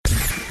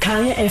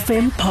Kaya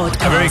FM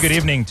podcast. A very good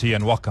evening to you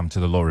and welcome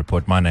to the Law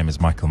Report. My name is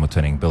Michael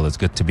Mutuning. Bill, it's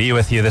good to be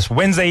with you this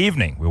Wednesday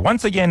evening. We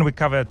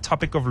cover a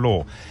topic of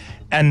law.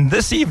 And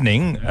this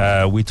evening,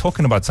 we're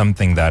talking about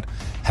something that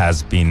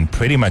has been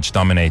pretty much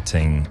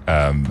dominating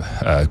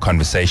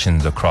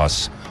conversations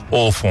across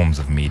all forms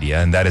of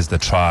media, and that is the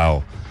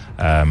trial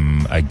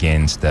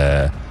against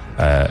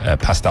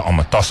Pastor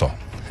Omotoso.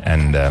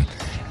 And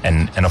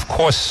of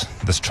course,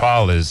 this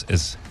trial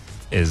is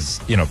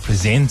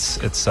presents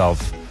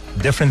itself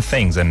different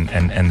things, and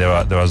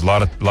there was a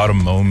lot of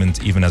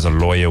moments, even as a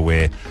lawyer,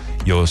 where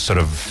you're sort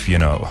of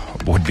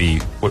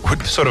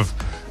would sort of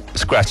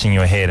scratching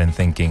your head and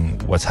thinking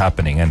what's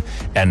happening,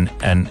 and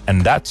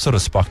that sort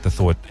of sparked the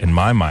thought in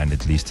my mind,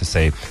 at least, to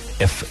say,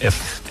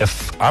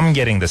 if I'm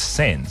getting the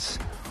sense,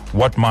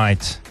 what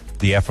might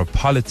the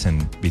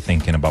Afropolitan be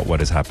thinking about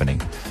what is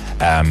happening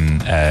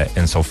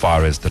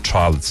insofar as the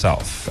trial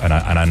itself? And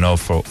I know,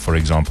 for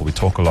example, we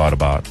talk a lot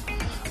about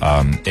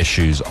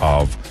issues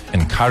of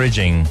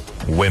encouraging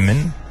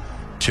women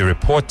to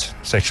report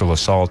sexual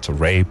assault or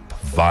rape,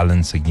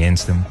 violence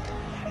against them,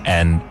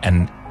 and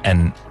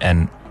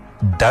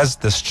does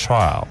this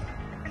trial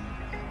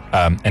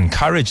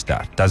encourage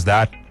that? Does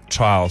that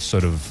trial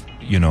sort of,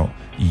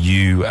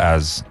 you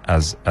as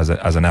an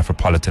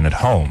Afropolitan at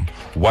home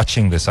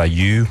watching this, are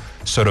you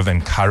sort of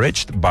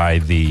encouraged by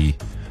the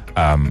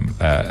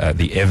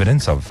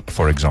evidence of,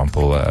 for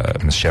example,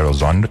 Ms. Cheryl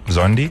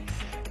Zondi,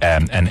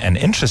 and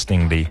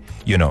interestingly,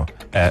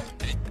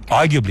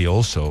 arguably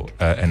also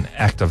an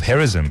act of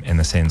heroism, in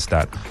the sense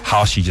that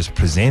how she just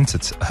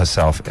presents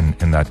herself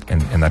in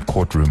that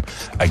courtroom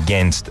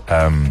against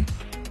the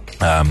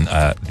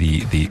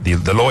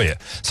lawyer.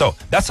 So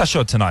that's our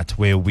show tonight,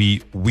 where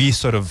we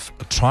sort of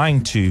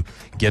trying to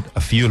get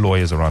a few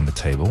lawyers around the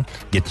table,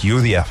 get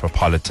you, the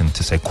Afropolitan,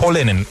 to say, call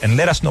in and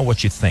let us know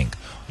what you think.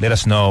 Let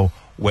us know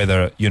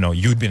whether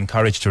you'd be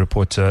encouraged to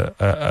report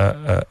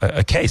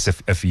a case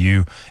if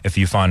you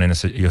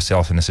found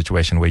yourself in a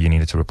situation where you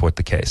needed to report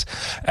the case.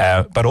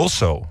 But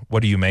also,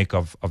 what do you make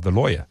of the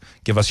lawyer?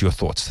 Give us your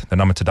thoughts. The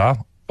number to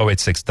dial: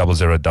 086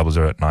 00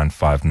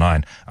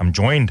 959. I'm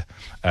joined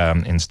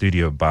in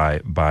studio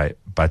by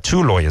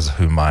two lawyers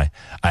whom I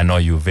know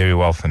you're very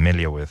well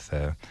familiar with.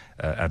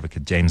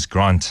 Advocate James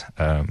Grant.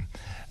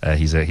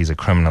 He's a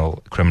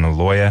criminal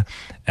lawyer,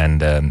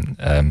 and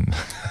and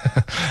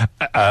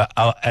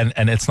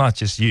it's not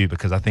just you,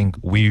 because I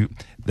think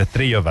the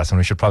three of us, and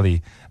we should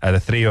probably the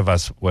three of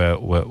us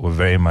were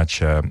very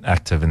much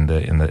active in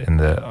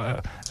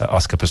the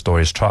Oscar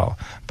Pistorius trial.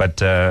 But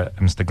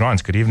Mr.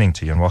 Grant, good evening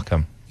to you and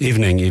welcome.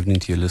 Evening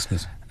to your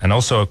listeners. And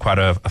also quite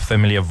a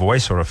familiar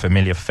voice, or a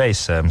familiar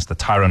face, Mr.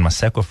 Tyrone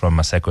Maseko from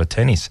Maseko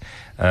Attorneys.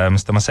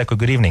 Mr. Maseko,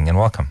 good evening and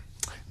welcome.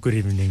 Good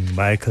evening,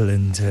 Michael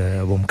and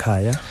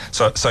Womkaya.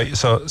 So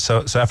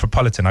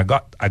Afropolitan,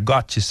 I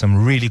got you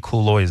some really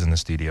cool lawyers in the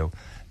studio,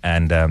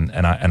 and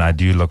I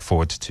do look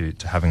forward to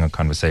having a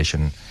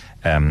conversation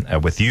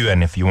with you.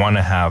 And if you want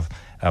to have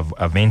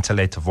a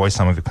ventilator, voice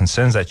some of the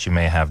concerns that you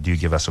may have, do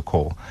give us a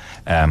call,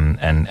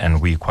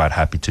 and we're quite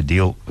happy to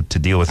deal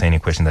with any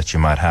question that you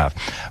might have.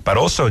 But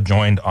also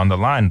joined on the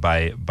line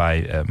by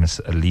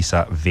Miss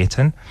Lisa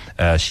Vetten.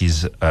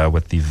 She's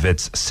with the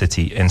Wits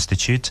City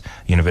Institute,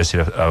 University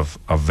of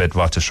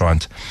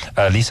Witwatersrand.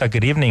 Lisa,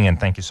 good evening, and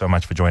thank you so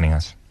much for joining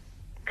us.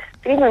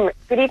 Good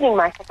evening,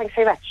 Michael. Thanks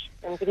very much,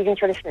 and good evening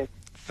to your listeners.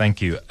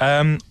 Thank you.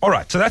 All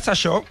right, so that's our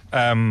show.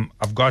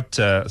 I've got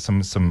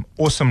some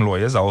awesome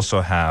lawyers. I also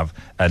have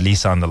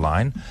Lisa on the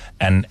line,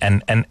 and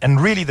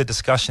really the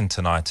discussion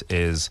tonight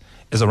is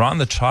around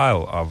the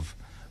trial of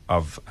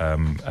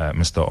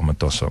Mr.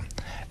 Omotoso,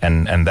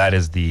 and that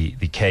is the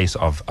case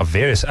of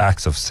various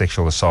acts of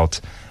sexual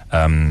assault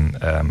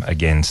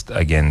against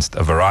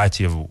a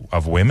variety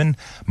of women,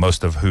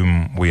 most of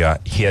whom we are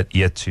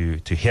yet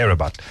to hear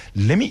about.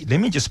 Let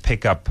me just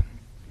pick up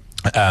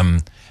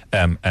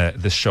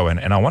this show,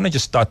 and I want to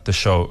just start the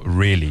show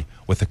really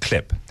with a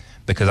clip,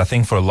 because I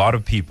think for a lot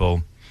of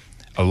people,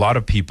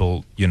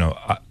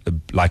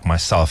 like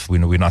myself,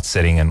 we're not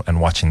sitting and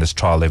watching this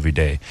trial every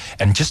day,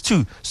 and just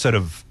to sort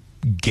of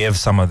give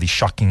some of the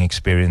shocking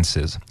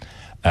experiences,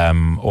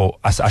 or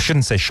I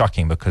shouldn't say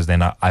shocking, because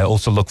then I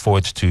also look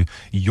forward to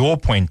your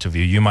point of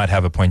view. You might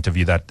have a point of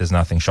view that there's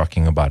nothing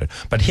shocking about it,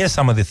 but here's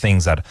some of the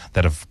things that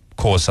have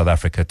caused South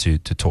Africa to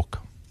talk.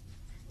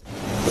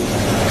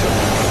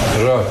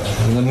 Right,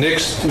 and the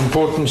next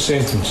important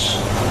sentence.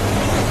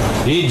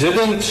 He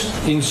didn't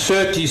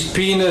insert his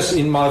penis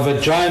in my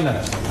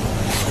vagina,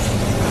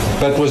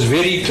 but was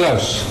very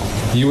close.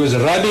 He was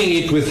rubbing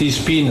it with his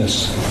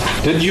penis.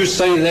 Did you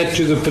say that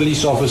to the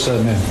police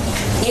officer, ma'am?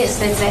 Yes,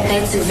 that's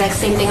the exact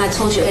same thing I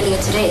told you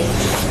earlier today.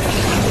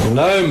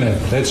 No, ma'am,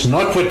 that's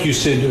not what you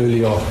said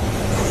earlier on.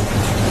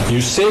 You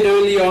said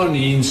early on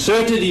he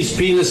inserted his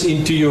penis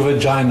into your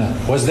vagina.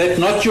 Was that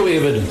not your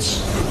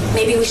evidence?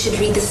 Maybe we should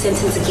read the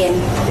sentence again.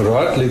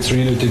 Right, let's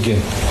read it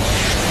again.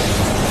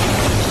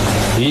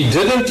 He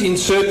didn't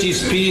insert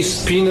his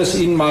penis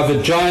in my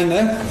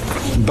vagina,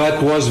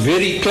 but was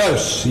very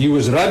close. He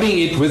was rubbing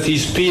it with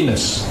his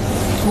penis.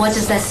 What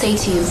does that say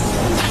to you?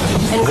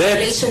 In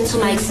relation to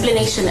my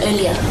explanation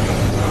earlier.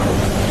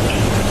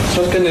 It's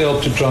not going to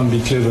help to try and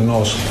be clever and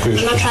ask I'm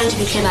questions. not trying to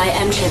be clever, I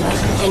am clever.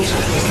 Thank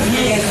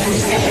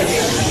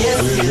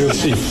you. We'll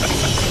see.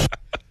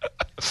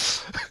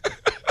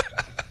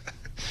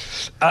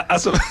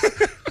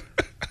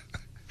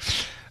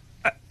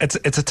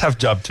 It's a tough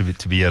job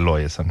to be a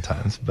lawyer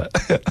sometimes, but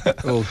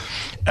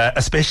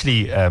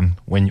especially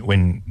when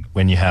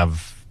you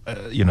have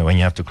when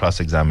you have to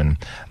cross-examine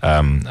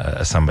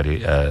somebody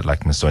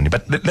like Ms. Zondi.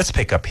 But let's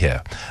pick up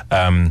here.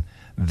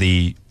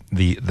 The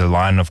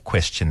line of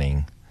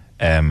questioning.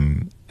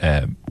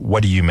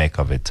 What do you make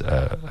of it,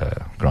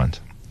 Grant?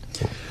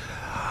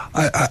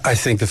 I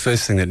think the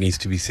first thing that needs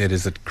to be said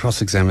is that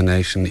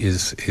cross-examination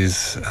is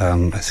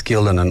a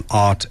skill and an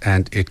art,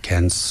 and it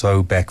can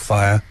so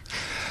backfire.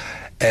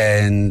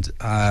 And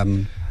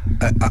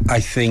I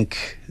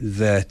think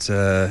that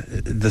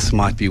this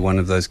might be one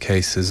of those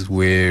cases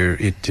where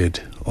it did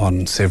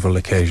on several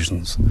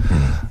occasions.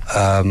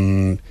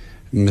 Ms.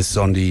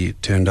 Zondi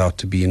turned out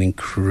to be an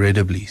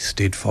incredibly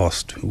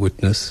steadfast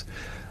witness.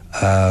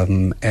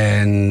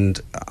 And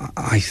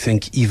I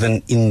think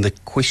even in the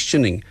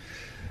questioning,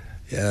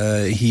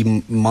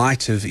 he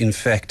might have in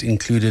fact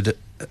included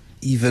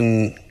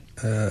even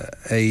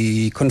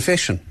a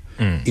confession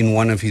in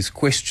one of his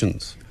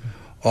questions,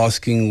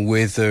 asking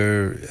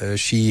whether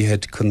she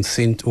had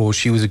consent or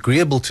she was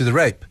agreeable to the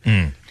rape.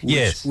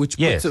 Which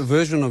puts a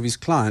version of his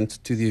client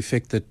to the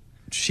effect that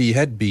she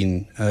had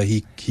been,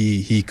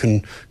 he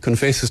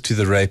confesses to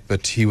the rape,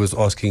 but he was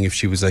asking if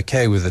she was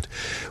okay with it,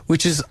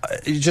 which is,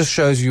 it just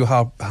shows you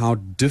how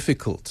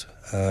difficult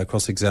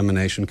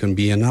cross-examination can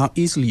be and how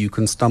easily you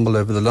can stumble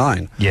over the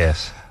line.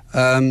 Yes.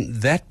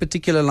 That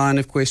particular line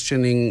of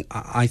questioning,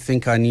 I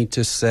think I need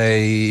to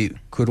say,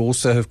 could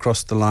also have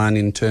crossed the line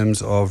in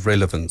terms of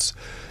relevance.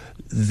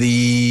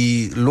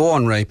 The law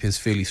on rape is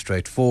fairly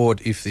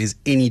straightforward. If there's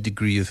any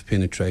degree of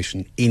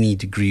penetration, any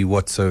degree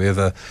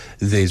whatsoever,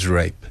 there's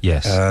rape.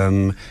 Yes.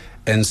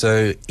 And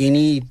so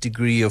any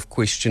degree of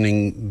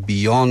questioning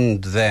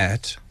beyond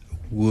that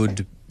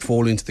would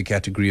fall into the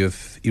category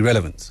of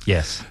irrelevance.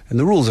 Yes. And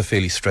the rules are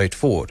fairly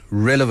straightforward.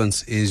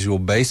 Relevance is your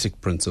basic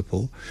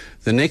principle.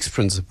 The next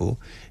principle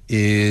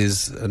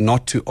is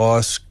not to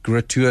ask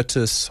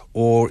gratuitous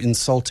or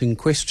insulting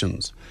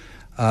questions.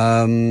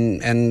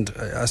 And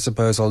I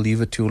suppose I'll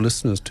leave it to your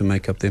listeners to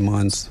make up their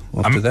minds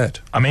after that.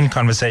 I'm in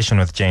conversation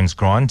with James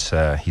Grant.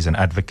 He's an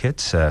advocate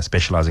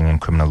specializing in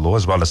criminal law,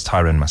 as well as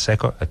Tyrone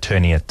Maseko,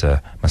 attorney at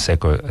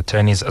Maseko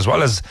Attorneys, as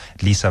well as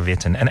Lisa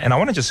Vetten. And I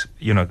want to just,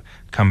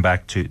 come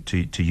back to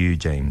you,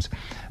 James.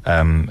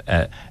 And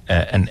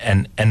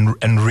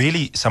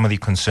really some of the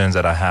concerns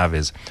that I have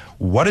is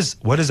what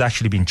is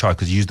actually being charged,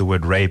 because you use the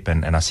word rape,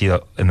 and I see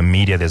that in the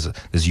media there's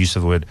use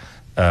of the word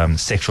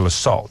sexual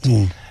assault.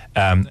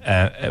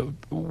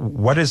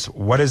 What is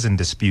in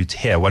dispute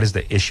here? What is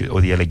the issue or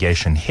the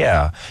allegation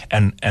here?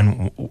 And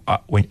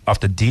when,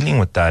 after dealing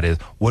with that, is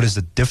what is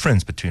the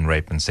difference between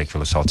rape and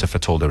sexual assault, if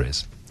at all there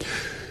is?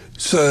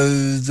 So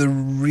the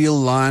real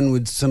line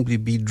would simply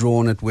be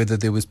drawn at whether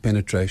there was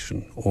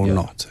penetration or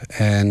not.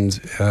 And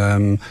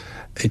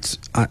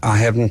I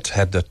haven't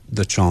had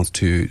the chance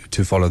to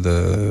follow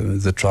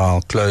the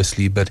trial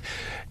closely, but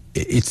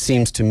it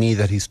seems to me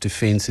that his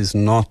defense is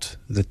not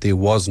that there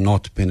was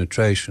not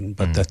penetration,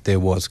 but that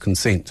there was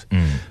consent.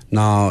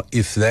 Now,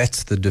 if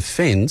that's the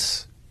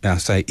defense, I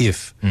say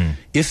if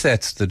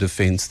that's the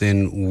defense,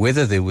 then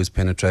whether there was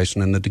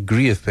penetration and the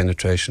degree of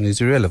penetration is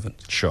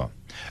irrelevant. Sure.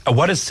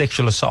 What is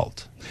sexual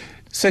assault?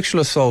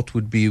 Sexual assault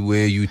would be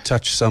where you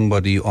touch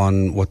somebody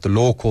on what the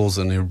law calls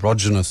an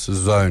erogenous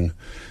zone.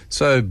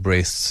 So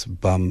breasts,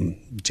 bum,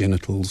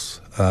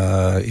 genitals.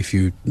 If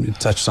you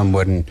touch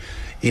someone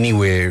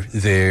anywhere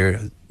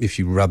there, if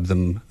you rub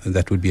them,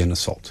 that would be an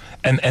assault.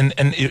 And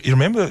you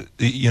remember,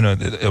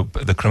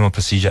 the Criminal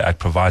Procedure Act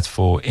provides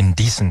for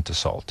indecent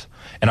assault.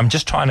 And I'm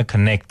just trying to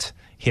connect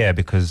here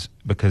because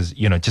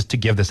just to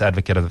give this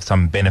advocate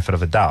some benefit of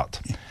the doubt,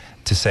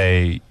 to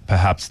say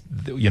perhaps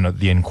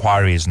the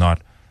inquiry is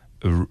not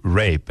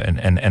rape,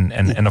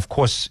 and of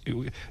course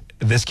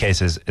this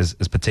case is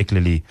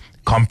particularly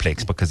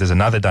complex because there's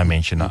another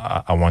dimension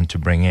I want to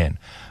bring in.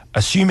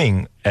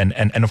 Assuming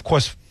and of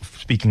course,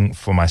 speaking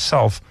for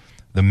myself,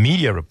 the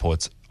media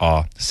reports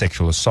are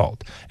sexual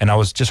assault, and I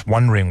was just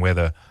wondering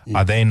whether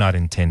are they not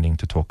intending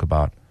to talk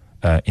about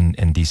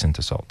indecent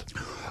assault?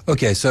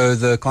 Okay, so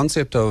the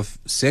concept of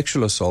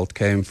sexual assault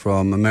came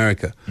from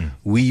America.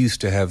 We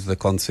used to have the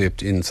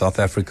concept in South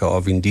Africa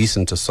of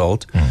indecent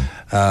assault.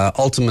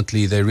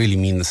 Ultimately, they really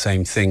mean the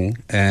same thing.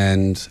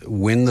 And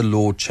when the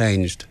law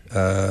changed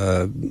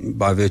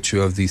by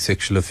virtue of the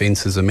Sexual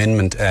Offences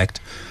Amendment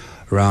Act,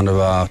 around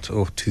about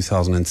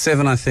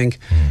 2007, I think,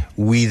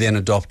 we then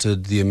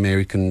adopted the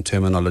American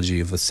terminology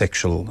of a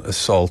sexual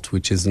assault,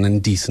 which is an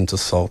indecent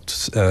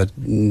assault.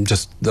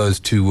 Just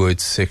those two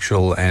words,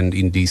 sexual and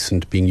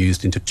indecent, being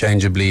used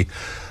interchangeably.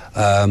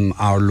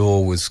 Our law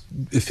was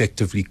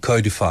effectively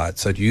codified.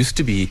 So it used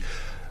to be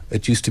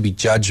It used to be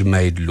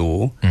judge-made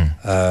law,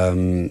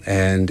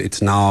 and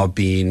it's now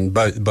been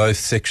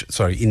both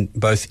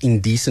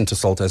indecent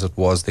assault as it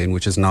was then,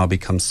 which has now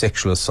become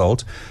sexual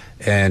assault,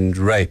 and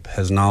rape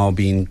has now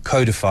been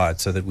codified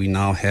so that we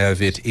now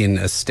have it in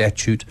a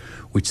statute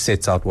which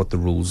sets out what the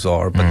rules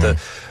are. But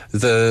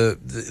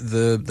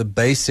the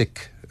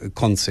basic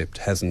concept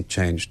hasn't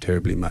changed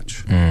terribly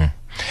much.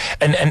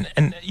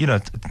 And you know,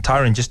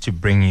 Tyron, just to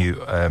bring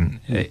you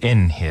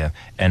in here,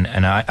 and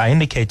I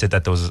indicated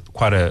that there was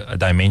quite a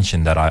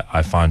dimension that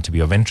I found to be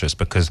of interest,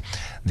 because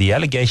the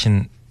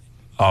allegation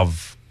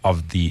of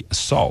the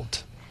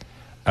assault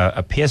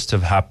appears to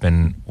have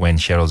happened when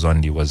Cheryl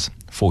Zondi was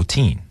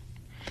 14.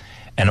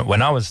 And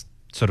when I was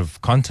sort of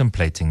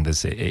contemplating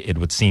this, it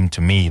would seem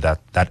to me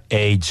that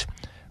age,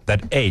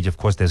 of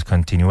course, there's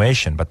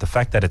continuation, but the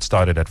fact that it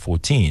started at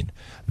 14,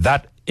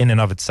 that in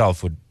and of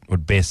itself would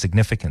bear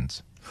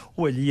significance.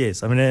 Well,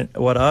 yes. I mean,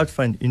 what I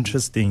find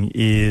interesting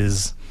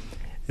is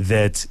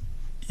that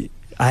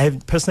I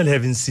personally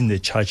haven't seen the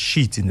charge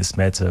sheet in this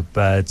matter,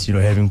 but, you know,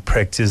 having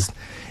practiced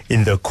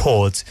in the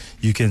court,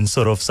 you can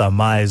sort of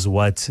surmise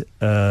what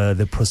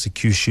the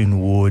prosecution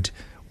would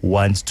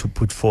want to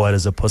put forward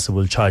as a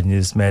possible charge in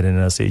this matter. And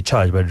I say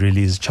charge, but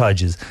really is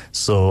charges.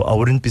 So I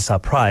wouldn't be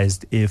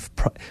surprised if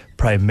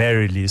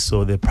primarily,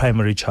 so the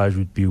primary charge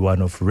would be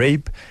one of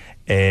rape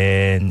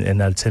and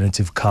an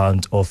alternative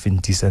count of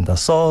indecent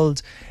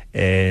assault.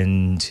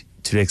 And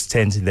to the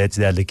extent that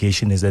the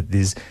allegation is that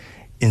these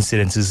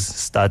incidences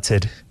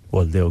started,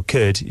 well, they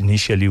occurred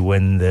initially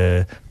when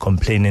the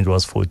complainant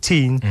was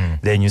 14,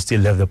 then you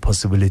still have the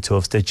possibility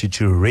of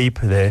statutory rape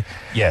there.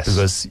 Yes.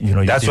 Because, you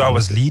know, that's what I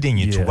was leading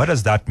you to. What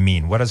does that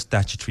mean? What does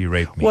statutory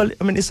rape mean? Well,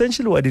 I mean,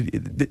 essentially what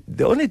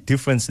the only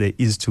difference there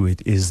is to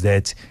it is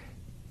that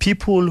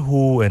people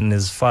who, and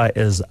as far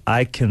as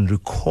I can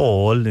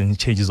recall, and it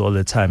changes all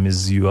the time,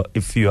 is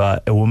if you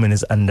are a woman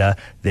is under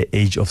the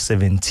age of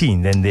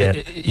 17, then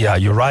they're... Yeah,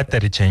 you're right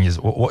that it changes.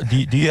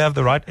 Do you have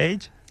the right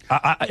age?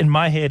 In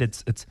my head,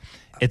 it's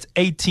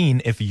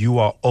 18 if you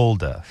are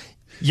older.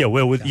 Yeah,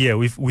 well,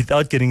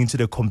 without getting into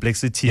the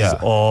complexities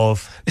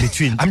of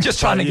between... I'm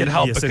just trying to get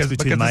help because this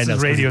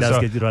is radio.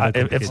 So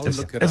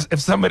if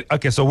somebody...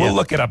 Okay, so we'll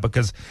look it up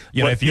because,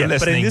 you know, if you're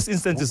listening... But in this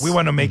instance... We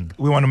want to make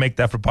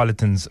the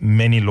Afropolitans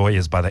many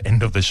lawyers by the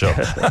end of the show.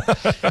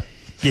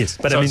 Yes,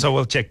 but so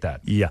we'll check that.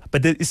 Yeah,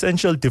 but the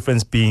essential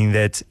difference being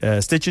that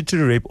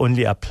statutory rape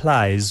only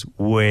applies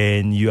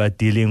when you are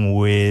dealing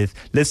with,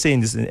 let's say,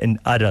 an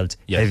adult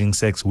having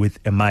sex with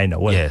a minor.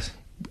 Well, yes.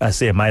 I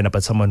say a minor,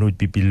 but someone who would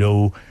be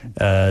below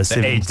 17.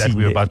 The age that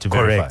we're about to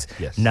verify. Correct.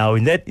 Yes. Now,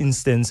 in that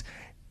instance,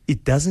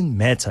 it doesn't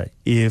matter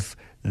if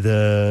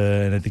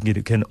I think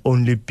it can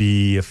only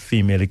be a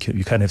female. You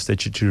can't have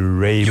statutory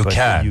rape. You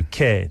can.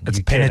 It's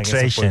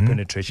penetration.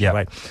 Penetration,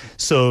 right.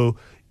 So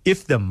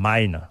if the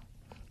minor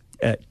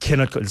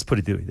cannot, let's put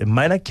it this way, the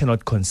minor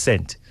cannot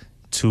consent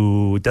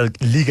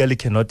legally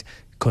cannot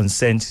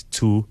consent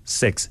to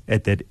sex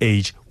at that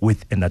age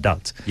with an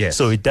adult. Yes.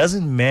 So it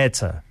doesn't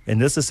matter, and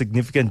there's a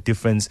significant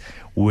difference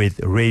with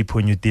rape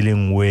when you're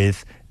dealing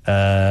with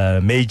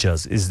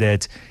majors, is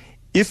that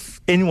if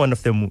any one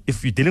of them,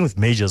 if you're dealing with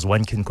majors,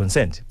 one can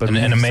consent. But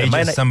and a major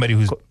is somebody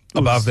who's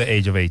above the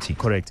age of 18.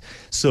 Correct.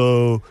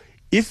 So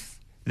if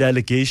the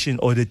allegation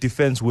or the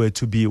defense were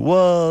to be,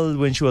 well,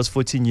 when she was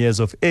 14 years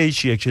of age,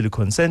 she actually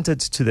consented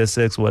to the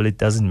sex. Well, it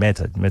doesn't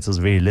matter. It matters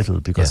very little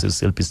because it'll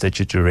still be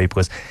statutory rape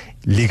because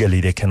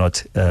legally they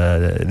cannot,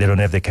 they don't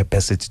have the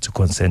capacity to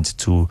consent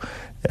to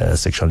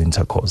sexual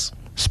intercourse.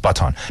 Spot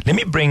on. Let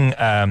me bring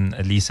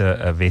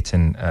Lisa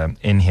Vetten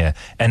in here.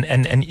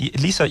 And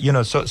Lisa, you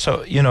know,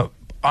 so you know,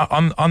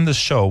 on this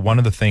show, one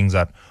of the things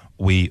that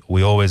we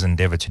always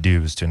endeavor to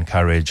do is to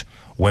encourage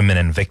women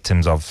and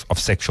victims of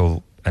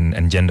sexual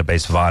and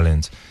gender-based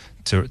violence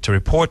to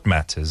report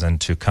matters and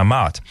to come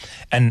out.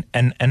 And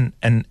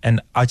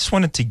I just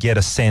wanted to get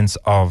a sense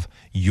of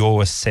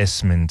your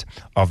assessment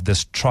of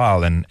this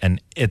trial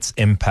and its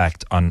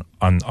impact on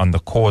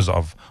the cause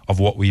of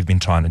what we've been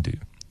trying to do.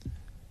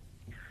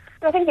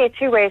 I think there are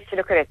two ways to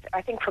look at it.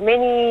 I think for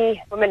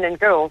many women and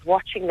girls,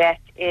 watching that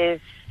is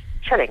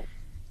chilling.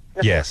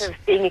 The sense of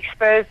being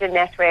exposed in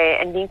that way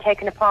and being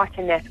taken apart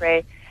in that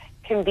way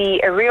can be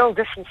a real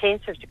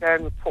disincentive to go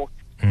and report.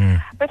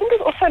 But I think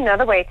there's also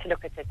another way to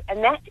look at it,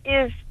 and that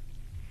is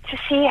to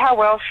see how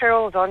well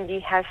Cheryl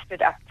Zondi has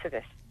stood up to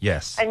this.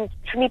 Yes. And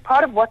for me,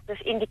 part of what this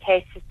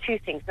indicates is two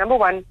things. Number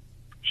one,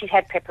 she's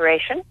had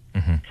preparation.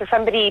 So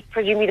somebody,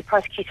 presumably the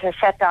prosecutor, has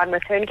sat down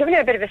with her and given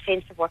her a bit of a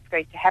sense of what's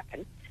going to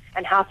happen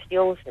and how to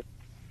deal with it.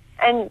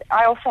 And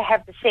I also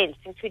have the sense,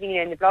 including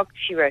in the blog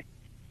she wrote,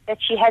 that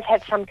she has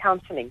had some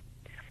counseling,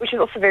 which is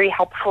also very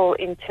helpful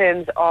in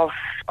terms of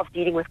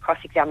dealing with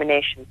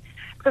cross-examination.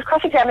 Because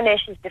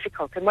cross-examination is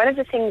difficult, and one of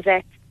the things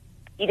that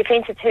the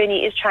defense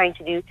attorney is trying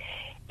to do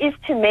is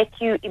to make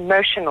you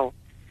emotional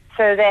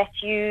so that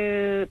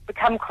you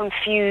become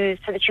confused,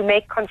 so that you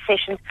make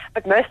concessions,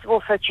 but most of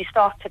all so that you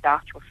start to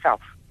doubt yourself.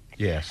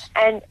 Yes.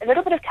 And a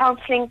little bit of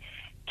counseling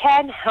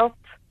can help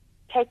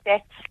take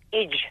that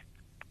edge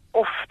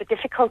off the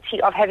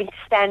difficulty of having to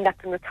stand up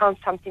and recount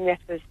something that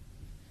was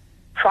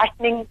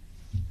frightening,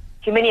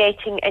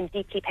 humiliating, and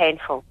deeply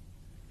painful.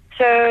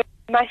 So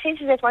my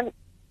sense is that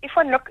if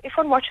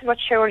one watches what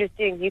Cheryl is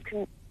doing,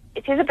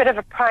 it is a bit of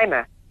a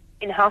primer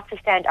in how to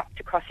stand up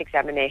to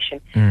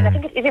cross-examination. And I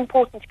think it is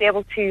important to be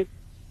able to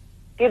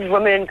give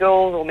women and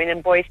girls, or men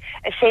and boys,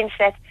 a sense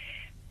that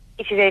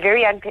it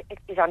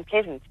is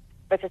unpleasant,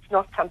 but it's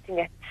not something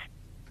that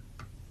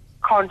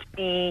can't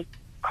be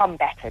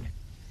combated.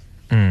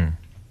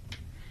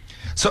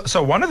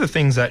 So one of the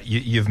things that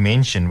you've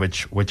mentioned,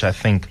 which I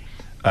think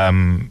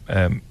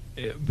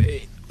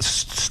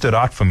stood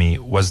out for me,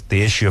 was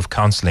the issue of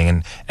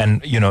counselling.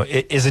 And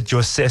is it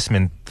your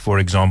assessment, for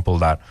example,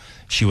 that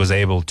she was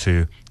able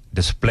to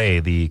display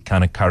the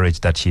kind of courage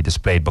that she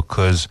displayed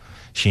because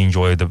she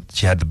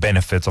had the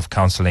benefits of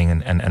counselling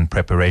and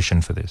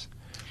preparation for this?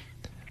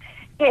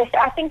 Yes,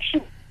 I think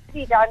she's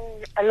really done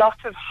a lot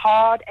of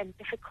hard and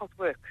difficult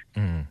work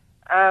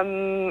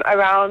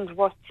around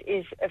what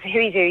is a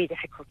very, very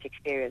difficult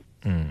experience.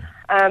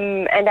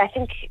 And I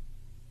think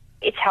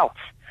it helps.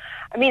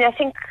 I mean, I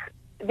think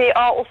there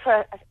are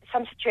also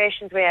some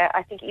situations where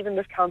I think even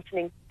with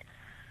counselling,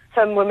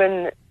 some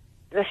women,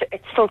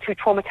 it's still too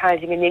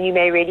traumatizing, and then you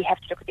may really have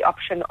to look at the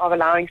option of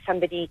allowing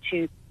somebody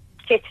to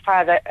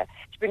testify, to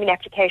bring an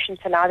application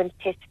to allow them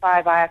to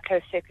testify via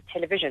closed-circuit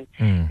television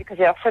because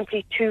they are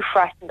simply too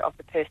frightened of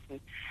the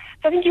person.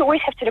 So I think you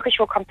always have to look at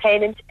your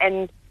complainant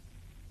and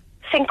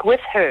think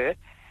with her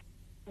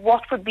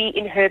what would be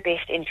in her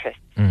best interest.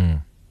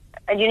 And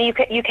you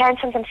can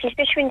sometimes,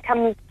 especially when it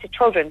comes to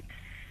children,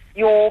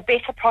 your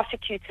better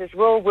prosecutors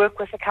will work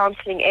with a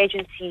counselling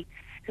agency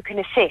who can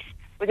assess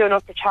whether or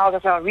not the child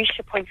has now reached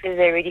a point where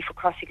they're ready for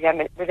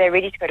cross-examination, whether they're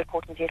ready to go to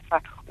court and testify,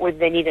 or whether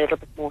they need a little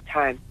bit more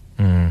time.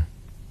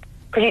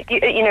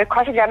 Because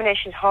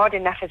cross-examination is hard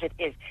enough as it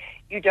is.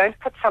 You don't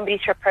put somebody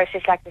through a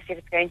process like this if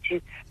it's going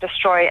to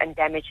destroy and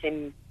damage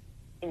them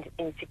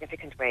in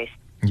significant ways.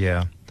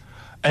 Yeah,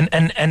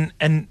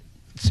 and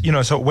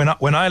so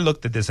when I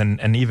looked at this,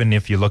 and even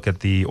if you look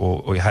at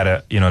or had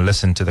a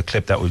listen to the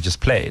clip that we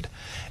just played,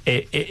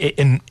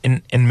 in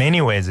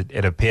many ways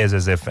it appears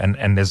as if,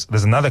 and there's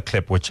another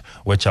clip which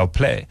I'll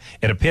play.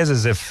 It appears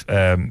as if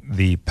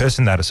the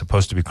person that is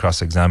supposed to be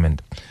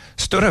cross-examined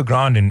stood her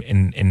ground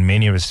in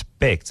many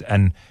respects,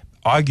 and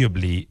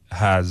arguably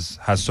has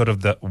sort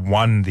of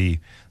won the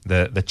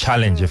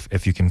challenge,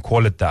 if you can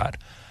call it that,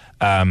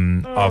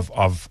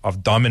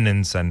 of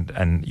dominance and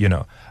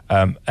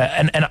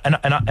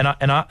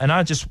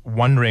I just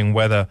wondering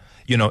whether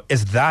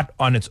is that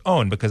on its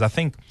own, because I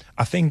think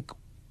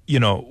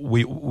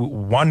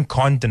one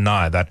can't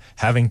deny that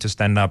having to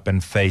stand up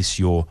and face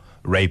your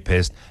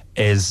rapist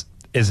is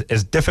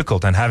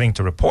difficult, and having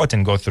to report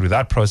and go through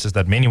that process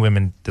that many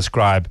women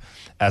describe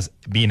as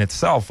being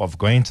itself of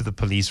going to the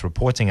police,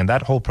 reporting, and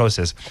that whole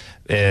process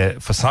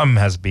for some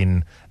has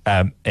been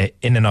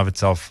in and of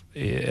itself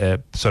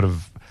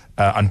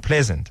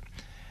unpleasant.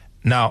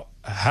 Now,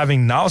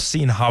 having now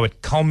seen how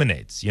it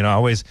culminates, I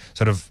always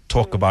sort of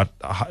talk about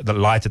the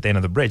light at the end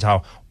of the bridge,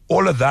 how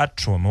all of that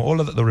trauma, all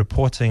of the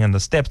reporting and the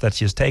steps that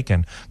she has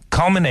taken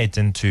culminate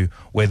into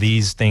where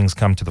these things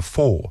come to the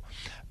fore.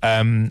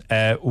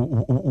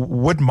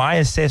 Would my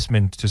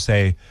assessment to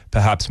say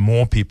perhaps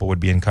more people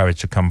would be encouraged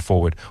to come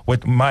forward,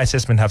 would my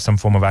assessment have some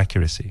form of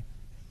accuracy?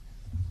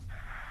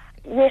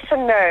 Yes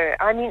and no.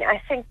 I mean,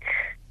 I think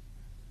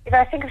if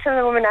I think of some of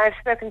the women I've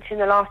spoken to in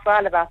the last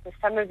while about this,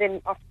 some of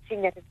them, after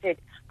seeing that, have said,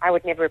 I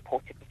would never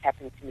report it, this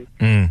happened to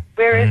me.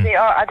 Whereas there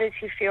are others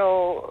who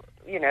feel,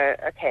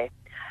 okay.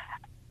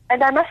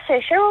 And I must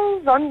say,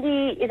 Cheryl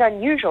Zondi is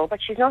unusual,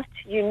 but she's not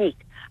unique.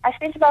 I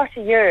spent about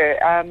a year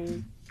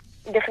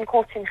in different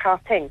courts in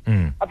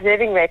Gauteng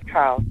observing rape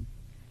trials.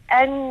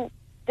 And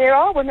there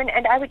are women,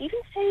 and I would even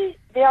say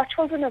there are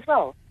children as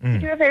well, who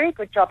do a very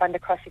good job under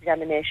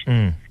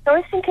cross-examination. So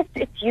I think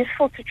it's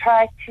useful to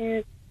try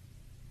to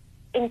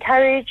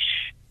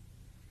encourage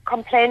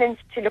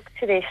complainants to look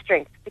to their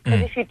strengths,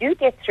 because if you do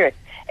get through it,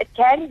 it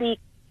can be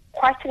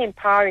quite an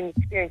empowering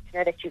experience to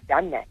know that you've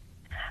done that.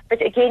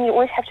 But again, you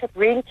always have to look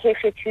really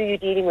carefully at who you're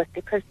dealing with,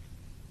 because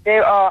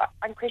there are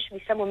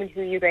unquestionably some women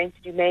who you're going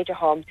to do major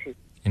harm to.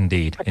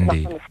 Indeed.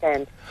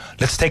 Understand.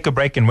 Let's take a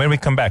break, and when we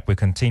come back, we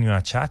continue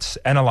our chats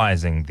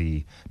analyzing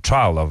the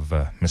trial of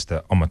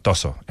Mr.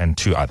 Omotoso and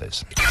two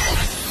others.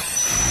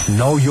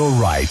 Know your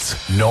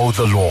rights, know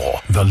the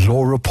law. The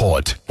Law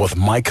Report with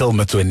Michael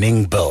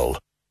Motsoeneng-Bill.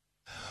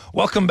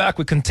 Welcome back.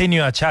 We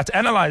continue our chat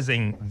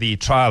analyzing the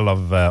trial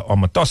of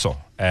Omotoso,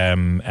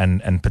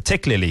 and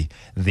particularly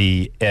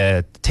the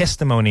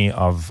testimony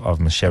of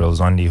Ms. Cheryl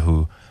Zondi,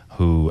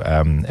 who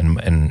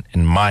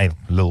in my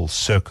little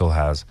circle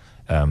has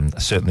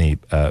certainly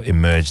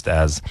emerged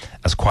as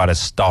quite a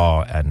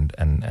star and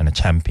a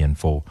champion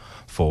for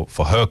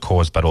her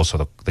cause, but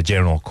also the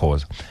general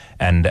cause.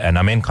 And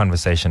I'm in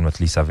conversation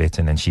with Lisa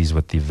Witten, and she's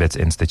with the Wits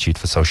Institute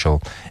for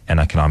Social and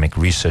Economic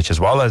Research, as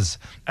well as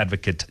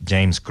Advocate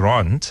James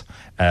Grant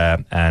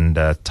and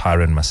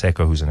Tyron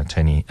Maseko, who's an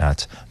attorney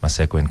at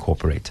Maseko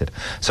Incorporated.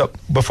 So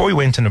before we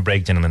went on a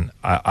break, gentlemen,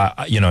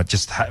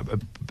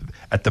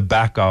 at the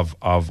back of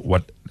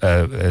what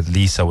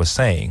Lisa was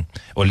saying,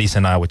 or Lisa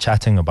and I were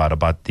chatting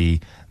about the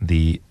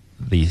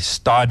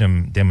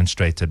stardom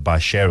demonstrated by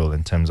Cheryl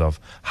in terms of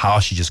how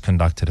she just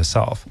conducted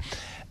herself.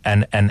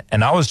 And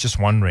I was just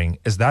wondering,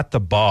 is that the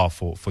bar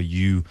for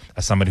you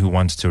as somebody who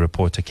wants to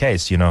report a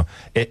case? You know,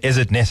 is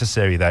it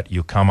necessary that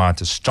you come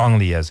out as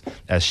strongly as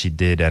she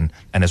did and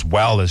as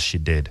well as she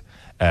did?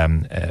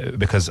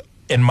 Because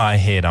in my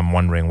head, I'm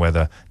wondering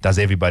whether does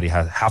everybody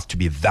have to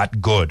be that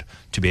good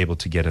to be able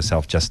to get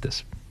herself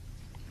justice?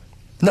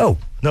 No.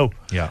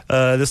 Yeah.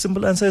 The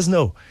simple answer is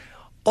no.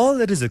 All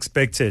that is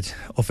expected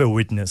of a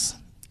witness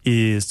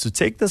is to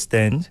take the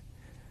stand,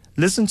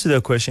 listen to the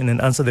question, and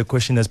answer the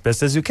question as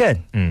best as you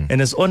can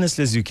and as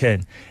honestly as you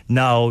can.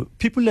 Now,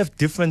 people have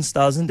different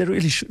styles, and there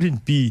really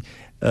shouldn't be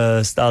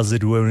styles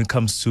that when it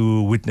comes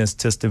to witness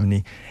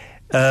testimony.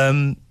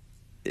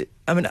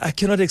 I mean, I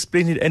cannot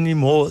explain it any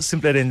more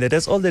simpler than that.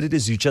 That's all that it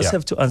is. You just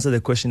have to answer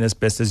the question as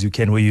best as you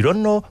can. Where you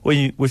don't know,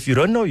 if you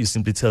don't know, you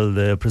simply tell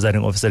the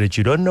presiding officer that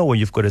you don't know. When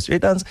you've got a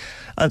straight answer,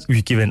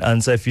 you give an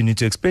answer. If you need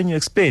to explain, you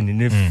explain.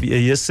 And if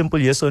a simple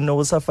yes or no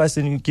will suffice,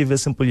 then you give a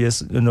simple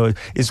yes or no.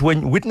 It's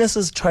when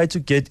witnesses try to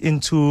get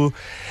into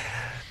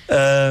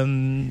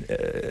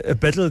a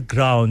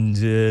battleground,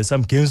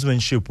 some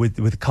gamesmanship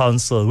with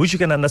counsel, which you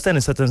can understand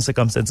in certain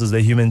circumstances. They're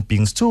human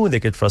beings too. They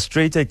get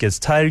frustrated, it gets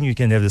tiring. You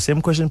can have the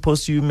same question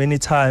posed to you many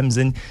times,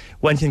 and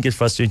one can get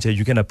frustrated.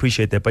 You can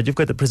appreciate that, but you've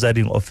got the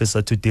presiding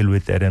officer to deal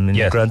with that. I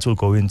mean, Grant will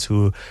go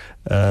into,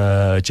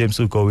 James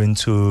will go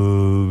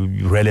into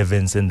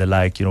relevance and the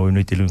like, you know, when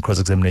we're dealing with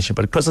cross-examination.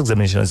 But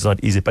cross-examination is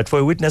not easy. But for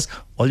a witness,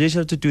 all you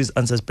have to do is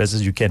answer as best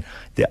as you can.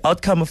 The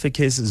outcome of a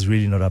case is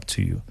really not up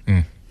to you.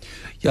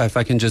 Yeah, if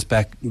I can just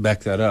back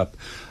that up.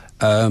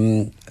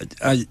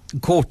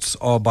 Courts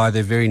are by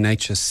their very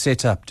nature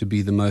set up to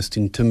be the most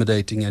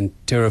intimidating and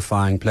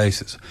terrifying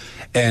places.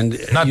 And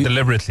not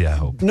deliberately, I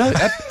hope. No,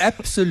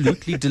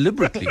 absolutely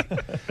deliberately.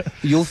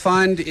 You'll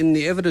find in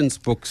the evidence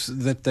books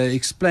that they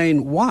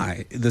explain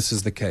why this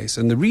is the case.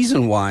 And the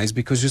reason why is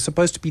because you're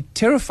supposed to be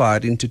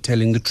terrified into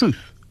telling the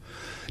truth.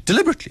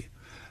 Deliberately.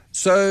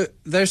 So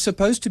they're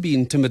supposed to be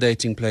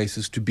intimidating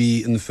places to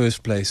be in the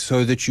first place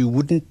so that you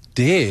wouldn't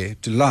dare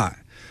to lie.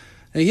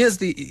 Now here's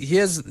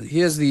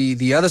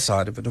the other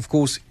side of it. Of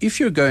course, if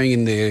you're going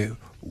in there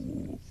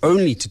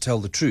only to tell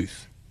the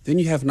truth, then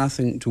you have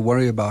nothing to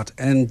worry about.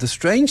 And the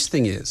strange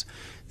thing is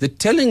that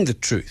telling the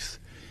truth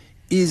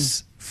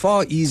is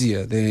far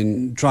easier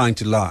than trying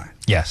to lie.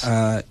 Yes.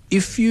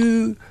 If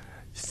you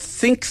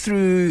think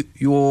through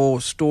your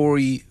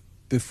story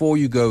before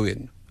you go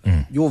in,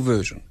 your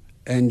version,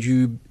 and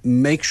you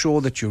make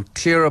sure that you're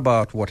clear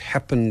about what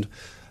happened,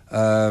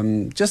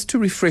 just to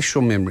refresh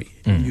your memory.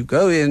 You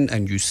go in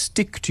and you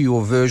stick to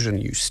your version,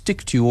 you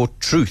stick to your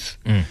truth.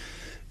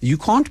 You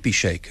can't be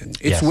shaken.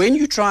 It's when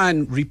you try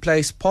and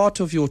replace part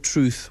of your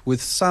truth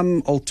with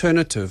some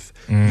alternative,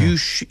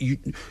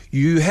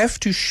 you have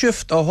to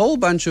shift a whole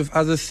bunch of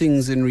other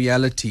things in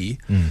reality,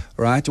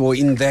 right, or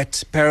in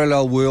that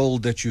parallel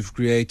world that you've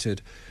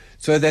created,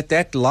 so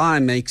that lie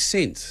makes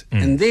sense.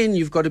 And then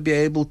you've got to be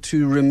able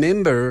to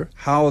remember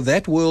how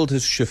that world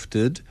has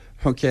shifted,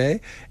 okay?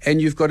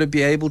 And you've got to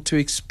be able to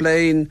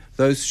explain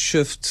those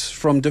shifts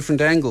from different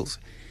angles.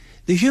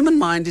 The human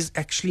mind is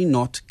actually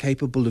not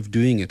capable of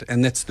doing it.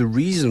 And that's the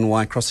reason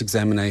why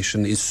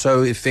cross-examination is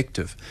so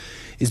effective,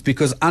 is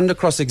because under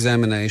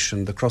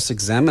cross-examination, the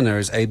cross-examiner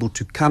is able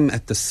to come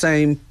at the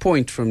same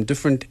point from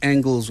different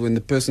angles when the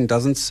person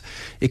doesn't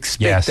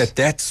expect that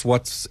that's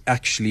what's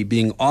actually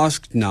being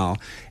asked now.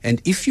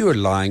 And if you're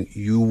lying,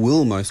 you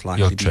will most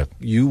likely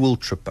you will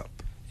trip up.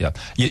 Yeah.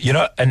 You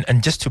know,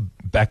 and just to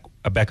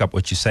back up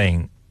what you're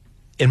saying,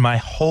 in my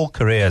whole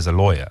career as a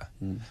lawyer,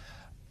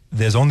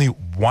 there's only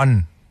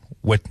one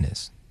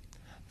witness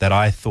that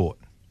I thought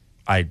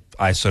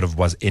I sort of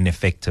was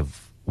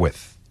ineffective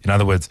with. In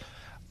other words,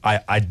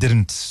 I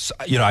didn't,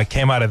 you know, I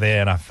came out of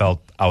there and I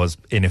felt I was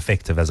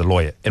ineffective as a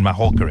lawyer in my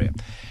whole career.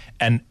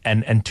 And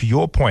to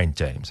your point,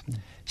 James,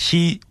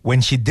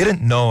 when she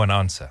didn't know an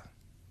answer,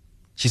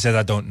 she said,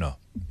 I don't know.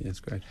 Yeah, that's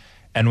great.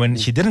 And when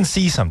she didn't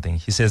see something,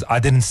 she says, I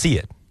didn't see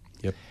it.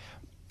 Yep.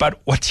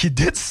 But what she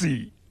did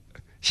see,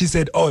 she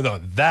said, oh, no,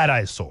 that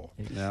I saw.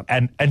 Yep.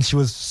 And she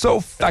was so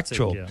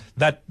factual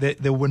that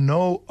there were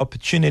no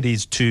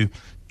opportunities to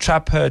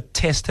trap her,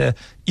 test her.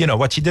 You know,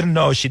 what she didn't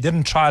know, she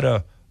didn't try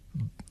to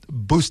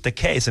boost the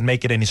case and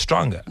make it any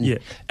stronger. Yeah.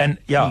 And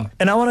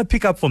and I want to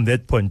pick up from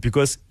that point,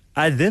 because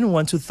I then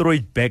want to throw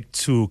it back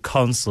to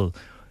counsel.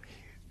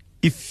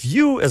 If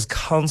you as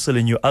counsel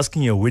and you're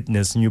asking a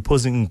witness and you're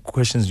posing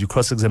questions, you're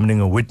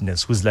cross-examining a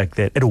witness who's like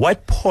that, at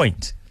what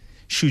point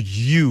should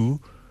you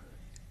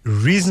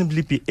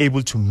reasonably be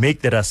able to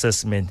make that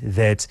assessment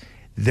that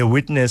the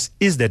witness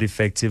is that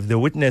effective, the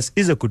witness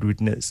is a good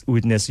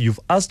witness, you've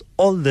asked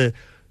all the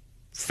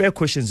fair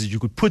questions that you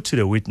could put to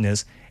the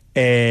witness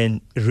and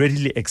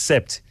readily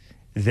accept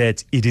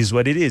that it is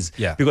what it is?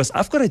 Yeah. Because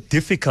I've got a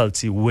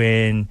difficulty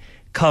when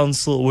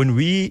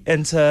we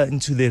enter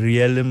into the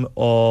realm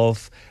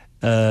of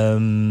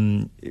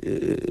wearing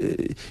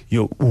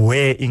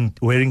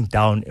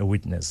down a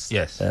witness.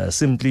 Yes.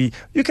 Simply,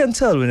 you can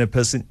tell when a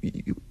person,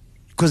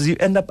 because you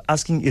end up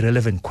asking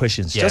irrelevant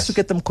questions just to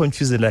get them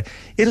confused. Like,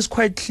 it is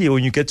quite clear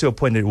when you get to a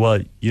point that,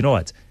 well, you know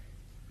what?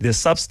 The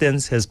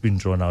substance has been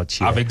drawn out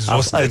here. I've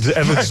exhausted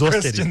I've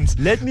exhausted questions. it.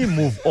 Let me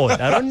move on.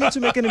 I don't need to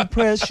make an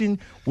impression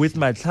with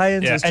my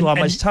clients as to how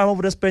much time I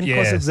would have spent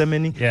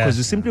cross-examining, because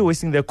you're simply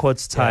wasting their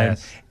court's time.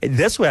 And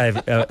that's where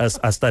I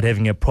start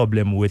having a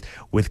problem with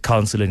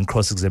counsel and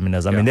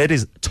cross-examiners. I mean, that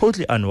is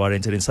totally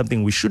unwarranted and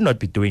something we should not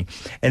be doing.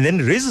 And then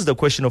it raises the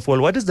question of, well,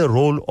 what is the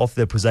role of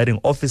the presiding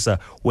officer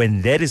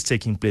when that is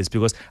taking place?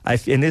 Because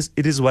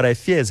it is what I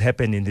fear has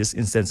happened in this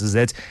instance, is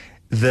that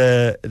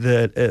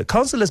the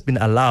counsel has been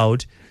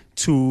allowed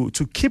to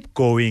keep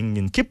going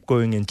and keep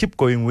going and keep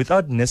going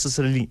without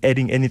necessarily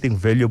adding anything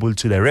valuable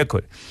to the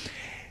record,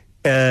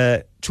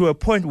 to a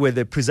point where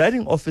the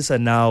presiding officer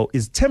now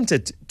is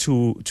tempted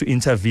to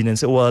intervene and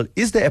say, well,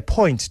 is there a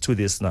point to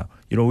this now?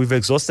 We've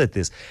exhausted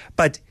this.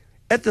 But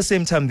at the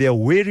same time, they are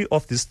wary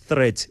of this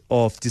threat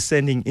of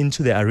descending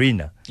into the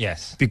arena.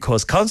 Yes.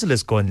 Because counsel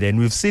has gone there, and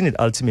we've seen it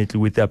ultimately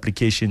with the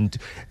application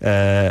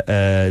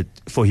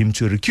for him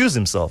to recuse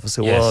himself.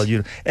 So, well,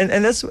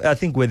 and that's, I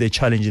think, where the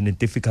challenge and the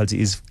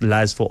difficulty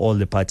lies for all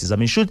the parties. I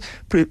mean, should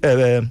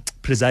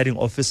presiding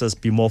officers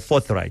be more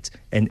forthright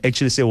and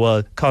actually say,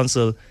 well,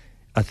 counsel,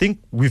 I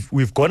think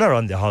we've gone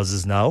around the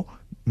houses now.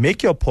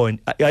 Make your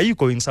point. Are you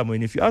going somewhere?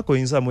 And if you are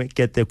going somewhere,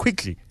 get there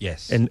quickly.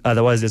 Yes. And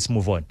otherwise, let's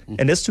move on.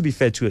 And that's to be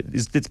fair to it.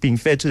 It's being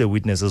fair to the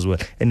witness as well.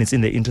 And it's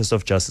in the interest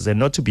of justice, and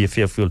not to be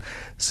fearful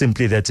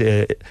simply that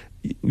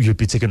you'll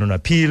be taken on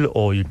appeal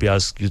or you'll be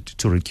asked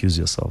to recuse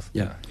yourself.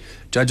 Yeah.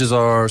 Judges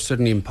are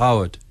certainly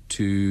empowered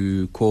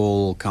to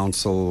call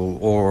counsel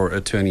or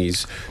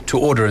attorneys to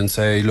order and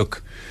say,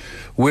 look,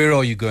 where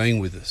are you going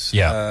with this?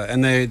 Yeah.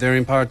 And they're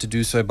empowered to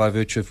do so by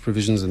virtue of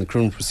provisions in the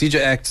Criminal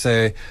Procedure Act.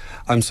 Say,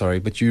 I'm sorry,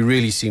 but you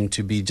really seem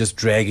to be just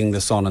dragging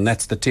this on, and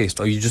that's the test.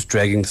 Are you just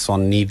dragging this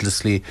on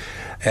needlessly?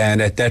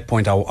 And at that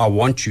point, I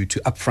want you to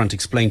upfront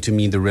explain to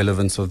me the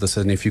relevance of this,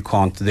 and if you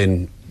can't,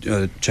 then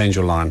change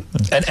your line.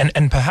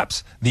 And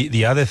perhaps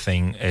the other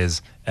thing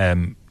is,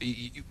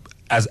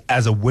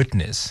 as a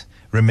witness,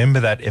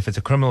 remember that if it's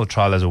a criminal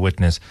trial as a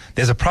witness,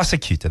 there's a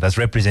prosecutor that's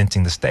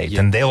representing the state,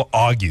 and they'll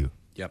argue.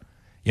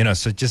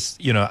 So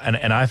just,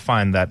 and I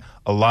find that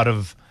a lot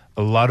of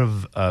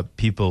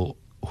people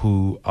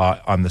who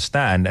are on the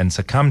stand and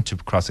succumb to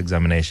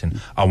cross-examination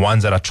are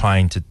ones that are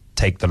trying to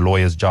take the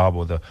lawyer's job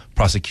or the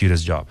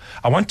prosecutor's job.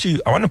 I want to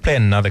play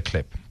another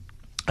clip,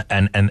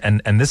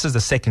 and this is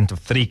the second of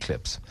 3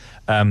 clips.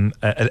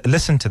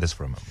 Listen to this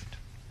for a moment.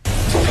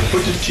 I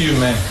put it to you,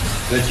 ma'am,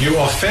 that you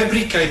are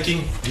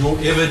fabricating your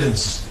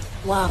evidence.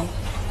 Wow.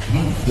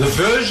 The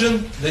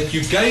version that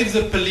you gave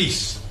the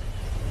police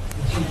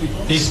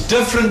is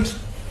different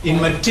in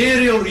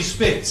material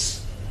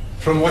respects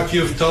from what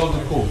you have told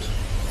the court.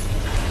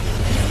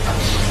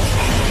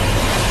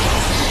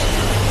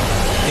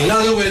 In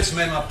other words,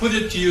 ma'am, I put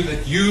it to you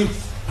that you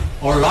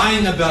are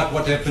lying about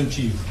what happened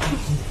to you.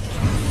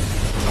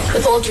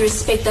 With all due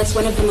respect, that's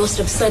one of the most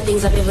absurd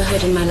things I've ever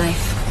heard in my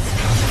life.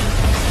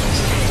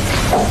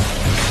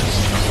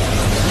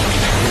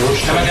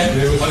 Come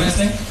again? What is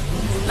it?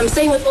 I'm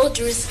saying with all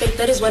due respect,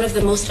 that is one of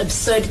the most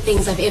absurd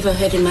things I've ever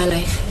heard in my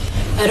life.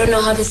 I don't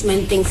know how this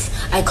man thinks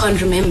I can't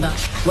remember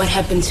what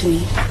happened to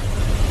me.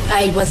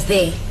 I was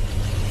there.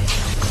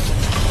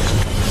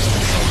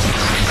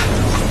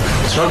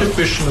 It's not a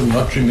question of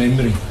not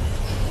remembering.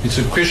 It's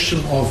a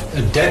question of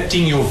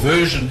adapting your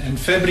version and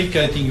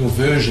fabricating your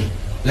version.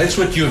 That's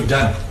what you have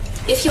done.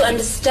 If you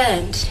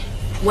understand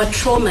what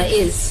trauma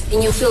is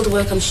in your field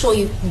work, I'm sure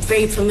you're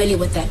very familiar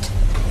with that.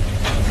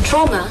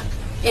 Trauma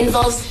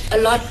involves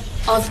a lot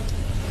of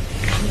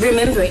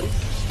remembering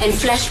and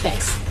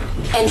flashbacks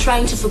and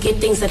trying to forget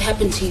things that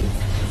happened to you.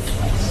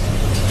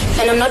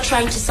 And I'm not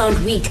trying to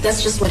sound weak,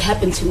 that's just what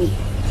happened to me.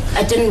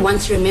 I didn't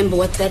want to remember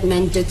what that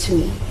man did to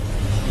me.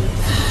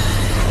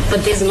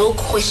 But there's no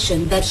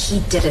question that he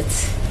did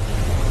it.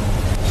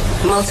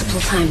 Multiple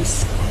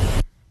times.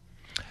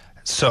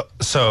 So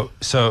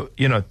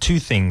 2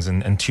 things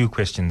and 2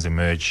 questions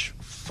emerge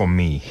for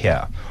me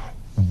here.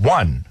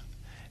 One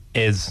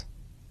is,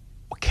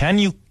 can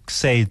you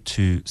say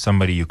to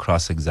somebody you're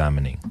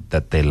cross-examining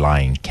that they're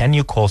lying? Can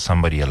you call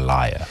somebody a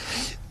liar?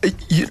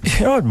 You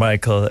know what,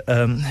 Michael?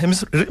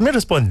 Let me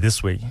respond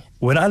this way.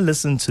 When I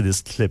listen to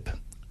this clip,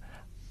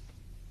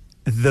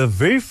 the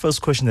very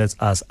first question that's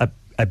asked,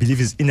 I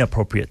believe, is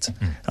inappropriate.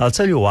 I'll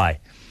tell you why.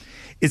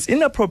 It's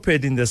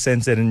inappropriate in the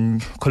sense that,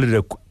 and call it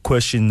a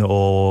question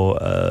or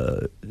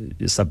a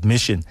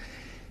submission,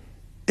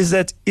 is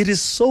that it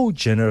is so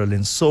general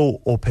and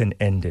so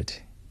open-ended.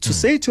 To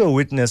say to a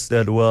witness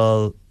that,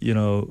 well,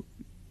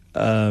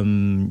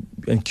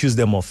 accuse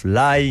them of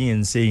lying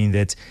and saying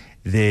that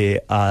they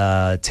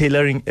are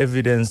tailoring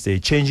evidence, they're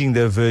changing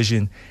their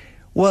version,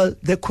 well,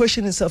 the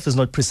question itself is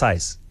not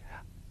precise.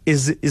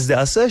 Is the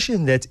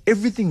assertion that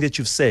everything that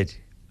you've said,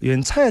 your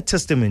entire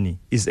testimony,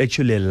 is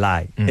actually a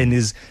lie and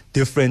is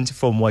different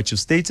from what you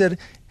stated,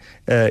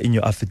 in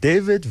your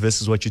affidavit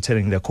versus what you're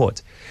telling the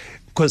court.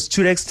 Because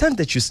to the extent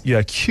that you're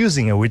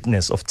accusing a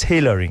witness of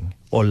tailoring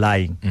or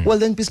lying, well,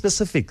 then be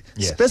specific.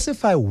 Yes.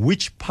 Specify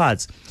which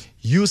parts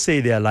you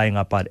say they are lying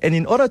about. And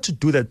in order to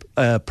do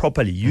that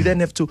properly, you then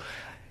have to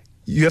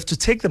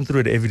take them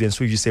through the evidence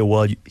where you say,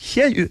 well,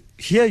 here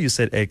you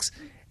said X,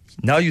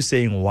 now you're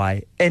saying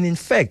Y. And in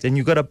fact, and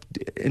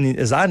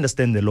as I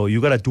understand the law,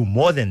 you got to do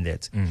more than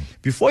that.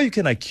 Before you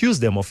can accuse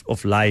them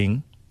of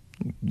lying,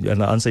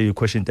 and I'll answer your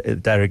question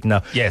direct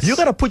now. Yes. You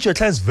got to put your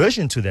client's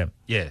version to them.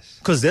 Yes.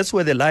 Because that's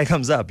where the lie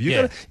comes up.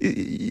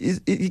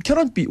 It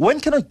cannot be, one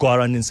cannot go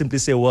around and simply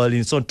say, well,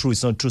 it's not true,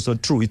 it's not true, it's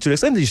not true. To the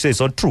extent that you say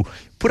it's not true,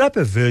 put up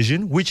a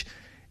version which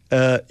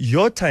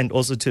your client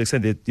also, to the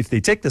extent that if they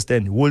take the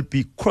stand, will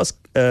be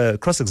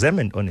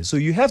cross-examined on it. So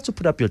you have to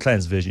put up your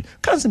client's version. You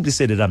can't simply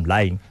say that I'm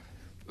lying.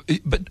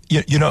 But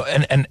you know,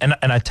 and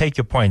I take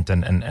your point,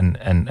 and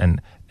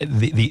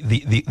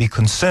the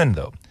concern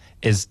though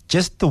is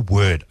just the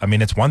word. I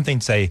mean, it's one thing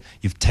to say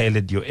you've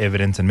tailored your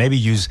evidence and maybe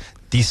use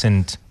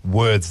decent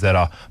words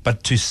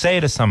but to say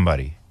to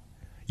somebody,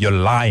 you're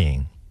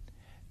lying,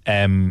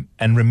 and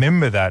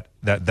remember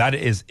that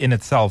is in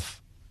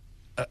itself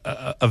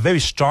a very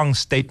strong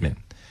statement,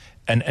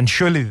 and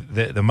surely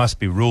there must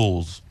be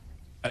rules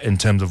in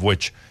terms of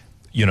which,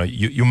 you know,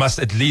 you must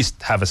at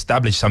least have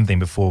established something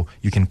before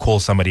you can call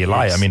somebody a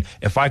liar. Yes. I mean,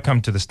 if I come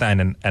to the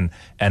stand and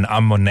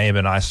I'm my neighbor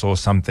and I saw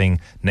something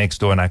next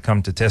door and I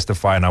come to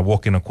testify and I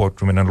walk in a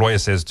courtroom and a lawyer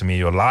says to me,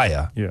 you're a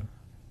liar. Yeah.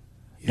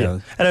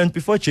 And then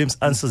before James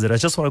answers it, I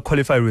just want to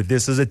qualify with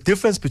this. There's a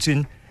difference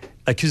between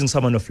accusing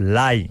someone of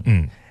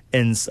lying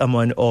and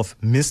someone of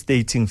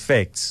misstating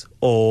facts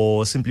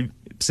or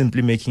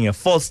simply making a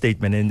false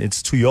statement, and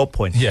it's to your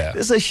point. Yeah.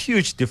 There's a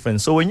huge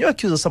difference. So when you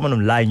accuse someone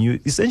of lying, you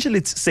essentially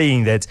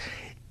saying that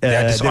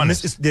they're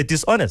dishonest. They're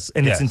dishonest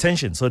in its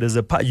intention. So there's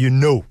a part you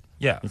know.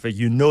 Yeah. In fact,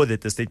 you know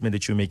that the statement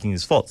that you're making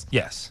is false.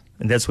 Yes.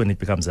 And that's when it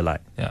becomes a lie.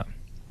 Yeah.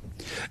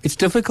 It's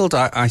difficult,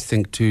 I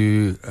think,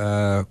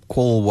 to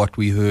call what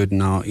we heard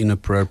now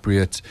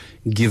inappropriate,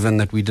 given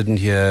that we didn't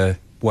hear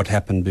what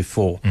happened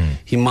before.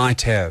 He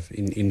might have,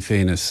 in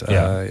fairness,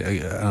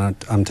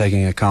 I'm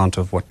taking account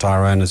of what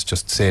Tyrone has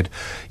just said,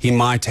 he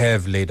might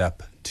have led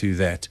up to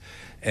that.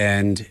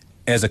 And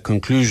as a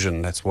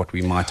conclusion, that's what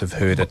we might have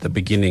heard at the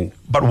beginning.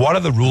 But what are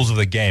the rules of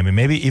the game? And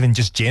maybe even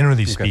just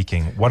generally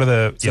speaking, what are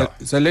the...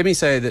 So let me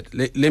say that,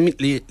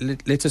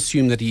 let's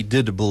assume that he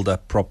did build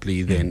up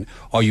properly then.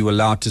 Are you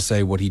allowed to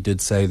say what he did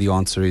say? The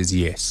answer is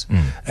yes.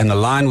 And the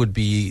line would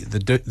be,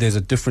 there's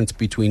a difference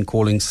between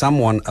calling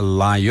someone a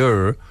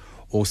liar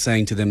or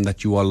saying to them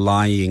that you are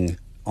lying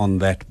on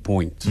that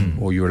point,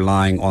 or you're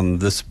lying on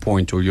this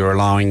point, or you're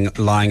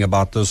lying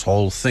about this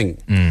whole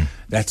thing.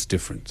 That's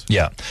different.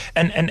 Yeah.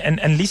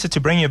 And Lisa, to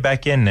bring you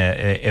back in,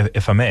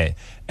 if I may,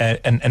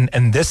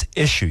 and this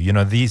issue, you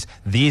know,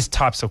 these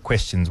types of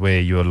questions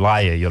where you're a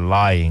liar, you're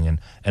lying,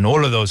 and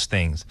all of those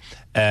things,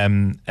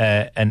 and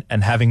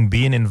having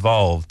been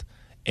involved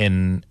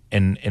in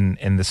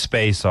the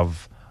space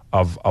of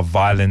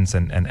violence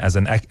and as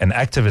an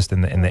activist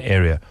in the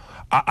area,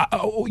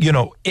 you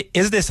know,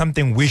 is there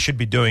something we should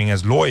be doing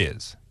as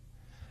lawyers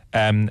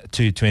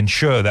to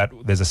ensure that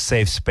there's a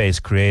safe space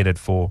created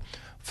for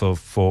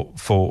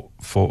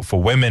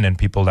women and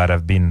people that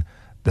have been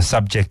the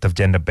subject of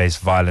gender-based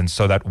violence,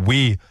 so that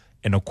we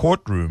in a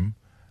courtroom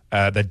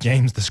that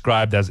James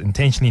described as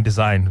intentionally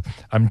designed,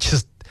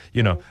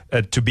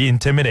 to be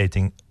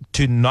intimidating,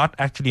 to not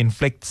actually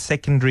inflict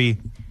secondary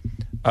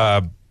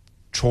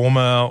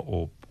trauma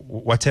or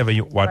whatever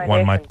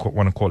one might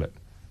want to call it?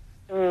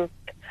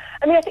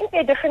 I mean, I think there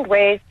are different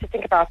ways to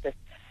think about this.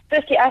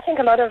 Firstly, I think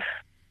a lot of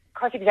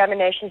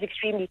cross-examination is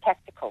extremely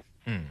tactical.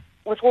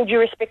 With all due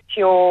respect to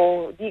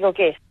your legal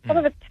guest, some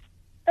of it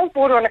does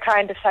border on a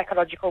kind of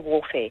psychological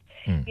warfare.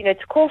 You know,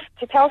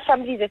 to tell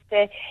somebody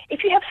that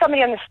if you have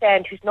somebody on the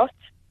stand who's not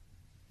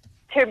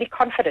terribly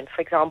confident,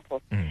 for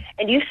example,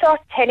 and you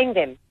start telling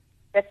them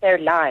that they're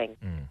lying,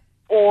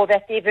 or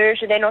that their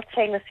version, they're not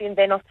saying this and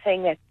they're not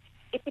saying that,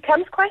 it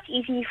becomes quite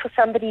easy for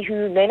somebody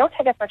who may not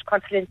have that much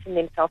confidence in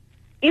themselves,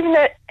 even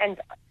though, and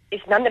is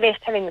nonetheless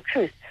telling the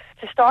truth,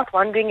 to start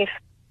wondering if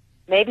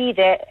maybe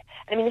this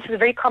is a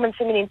very common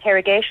thing in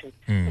interrogation,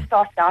 to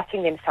start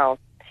doubting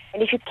themselves.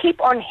 And if you keep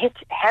on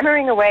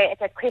hammering away at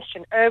that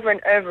question over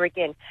and over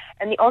again,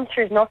 and the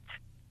answer is not,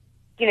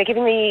 you know,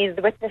 giving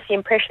the witness the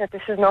impression that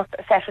this is not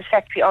a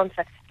satisfactory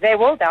answer, they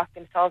will doubt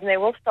themselves, and they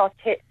will start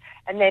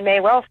and they may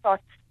well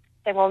start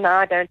saying, well, now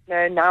I don't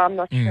know, now I'm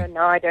not sure,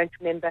 now I don't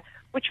remember,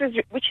 which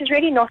is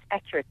really not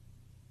accurate.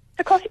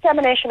 So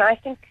cross-examination, I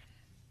think,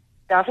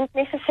 doesn't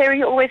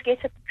necessarily always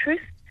get at the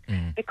truth,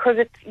 because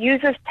it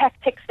uses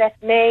tactics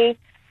that may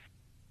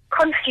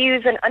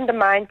confuse and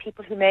undermine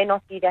people who may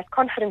not be that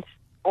confident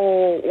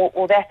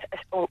or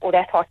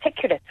that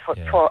articulate for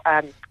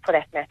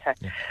that matter.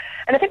 Yeah.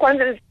 And I think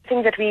one of the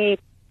things that we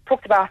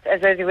talked about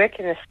as those who work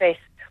in this space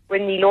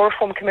when the Law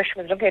Reform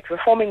Commission was looking at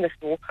reforming this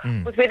law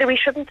was whether we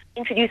shouldn't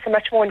introduce a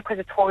much more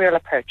inquisitorial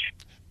approach.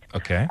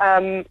 Okay.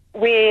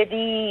 Where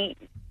the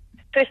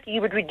firstly,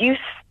 you would reduce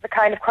the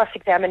kind of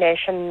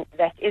cross-examination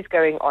that is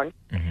going on.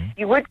 Mm-hmm.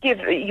 You would give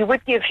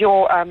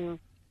your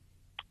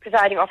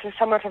presiding officer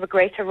somewhat of a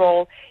greater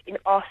role in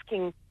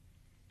asking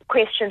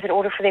questions in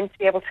order for them to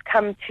be able to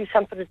come to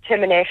some sort of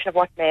determination of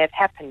what may have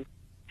happened.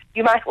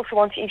 You might also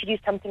want to introduce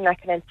something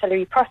like an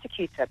ancillary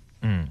prosecutor,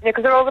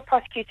 because there are all the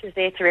prosecutors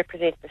there to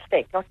represent the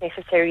state, not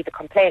necessarily the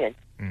complainant.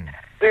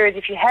 Whereas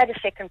if you had a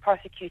second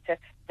prosecutor,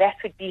 that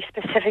would be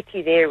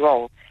specifically their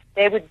role.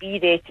 They would be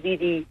there to be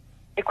the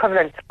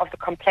equivalent of the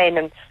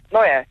complainant's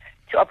lawyer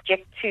to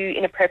object to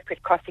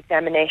inappropriate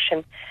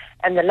cross-examination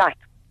and the like.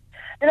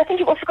 And I think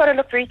you've also got to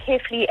look very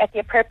carefully at the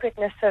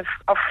appropriateness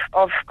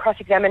of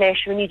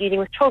cross-examination when you're dealing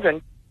with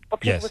children or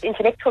people with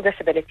intellectual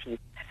disabilities.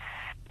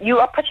 You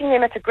are putting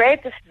them at a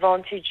grave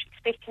disadvantage,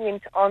 expecting them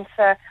to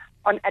answer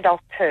on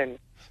adult terms.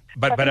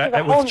 But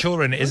with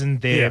children,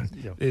 isn't there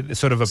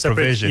sort of a separate,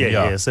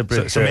 provision?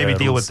 Separate, so maybe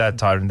deal rules. with that,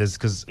 Tyron.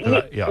 Because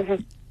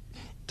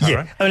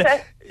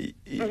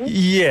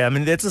I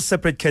mean, that's a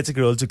separate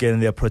category altogether,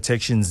 and there are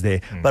protections there.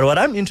 But what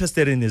I'm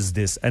interested in is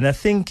this, and I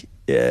think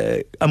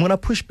I'm going to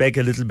push back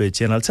a little bit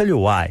here, and I'll tell you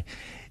why.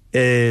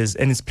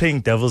 And it's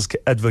playing devil's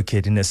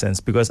advocate in a sense,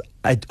 because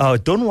I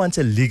don't want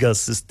a legal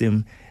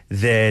system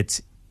that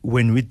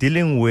when we're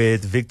dealing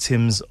with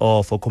victims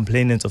of or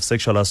complainants of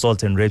sexual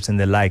assault and rapes and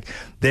the like,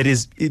 that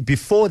is,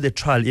 before the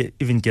trial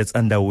even gets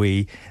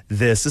underway,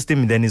 the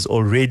system then is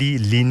already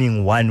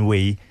leaning one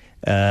way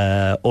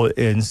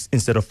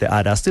instead of the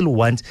other. I still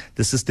want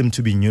the system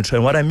to be neutral.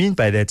 And what I mean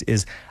by that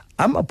is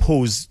I'm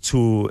opposed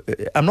to,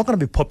 I'm not going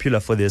to be popular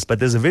for this, but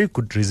there's a very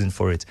good reason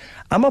for it.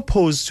 I'm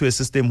opposed to a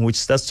system which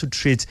starts to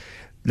treat,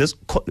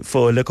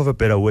 for lack of a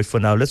better word for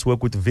now, let's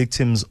work with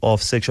victims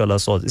of sexual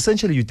assault.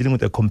 Essentially, you're dealing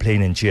with a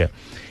complainant here.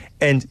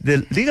 And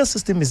the legal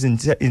system is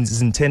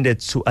intended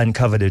to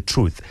uncover the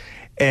truth.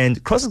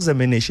 And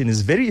cross-examination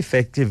is very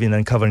effective in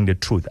uncovering the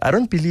truth. I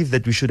don't believe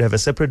that we should have a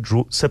separate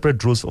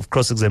rules of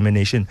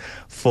cross-examination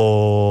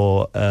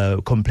for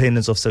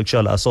complainants of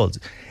sexual assault.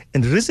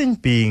 And the reason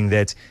being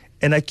that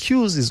an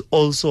accused is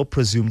also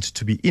presumed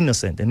to be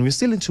innocent, and we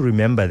still need to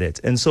remember that.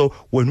 And so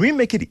when we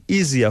make it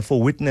easier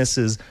for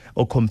witnesses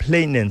or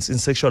complainants in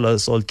sexual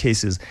assault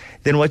cases,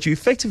 then what you're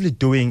effectively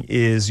doing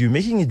is you're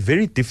making it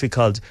very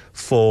difficult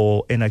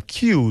for an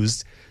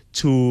accused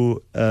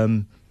to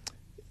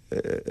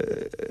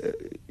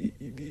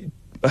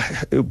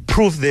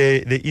prove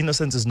the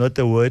innocence is not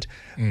the word,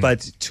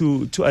 but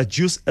to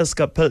adduce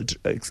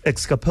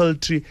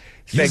exculpatory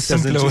facts.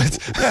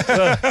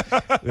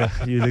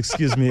 You'll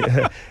excuse me.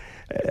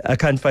 I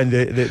can't find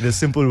the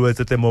simple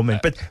words at the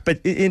moment. But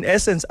in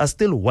essence, I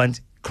still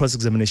want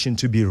cross-examination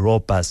to be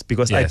robust,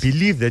 because I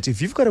believe that if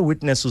you've got a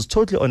witness who's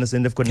totally honest,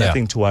 then they've got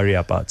nothing to worry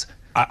about.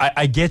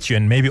 I get you,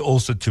 and maybe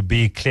also to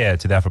be clear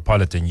to the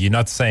Afropolitan, you're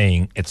not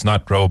saying it's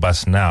not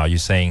robust now. You're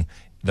saying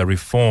the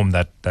reform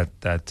that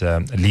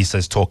Lisa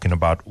is talking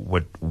about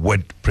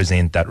would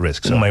present that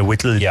risk. So might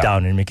whittle it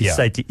down and make it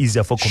slightly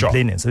easier for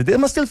complainants. They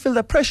must still feel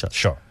the pressure.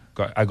 Sure.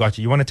 I got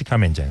you. You wanted to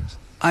come in, James?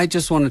 I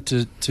just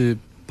wanted to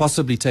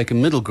possibly take a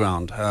middle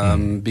ground,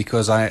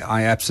 because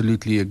I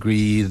absolutely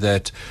agree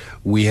that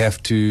we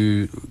have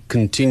to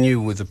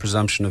continue with the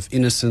presumption of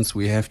innocence.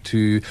 We have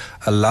to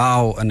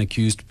allow an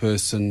accused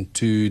person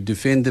to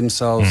defend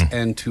themselves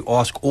and to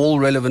ask all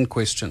relevant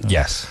questions.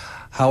 Yes.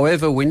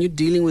 However, when you're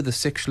dealing with a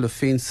sexual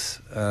offense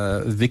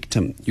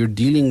victim, you're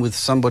dealing with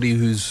somebody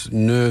whose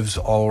nerves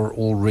are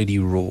already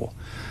raw.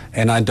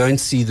 And I don't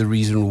see the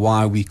reason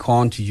why we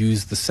can't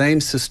use the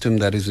same system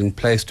that is in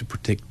place to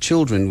protect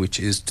children, which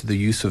is to the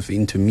use of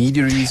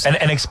intermediaries. And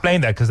explain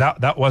that, because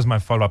that was my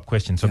follow-up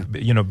question. So,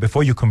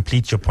 before you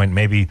complete your point,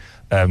 maybe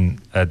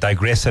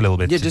digress a little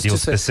bit to deal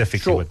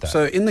specifically with that.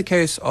 So in the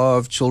case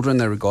of children,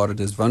 they're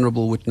regarded as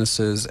vulnerable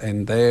witnesses,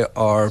 and they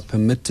are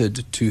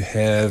permitted to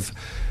have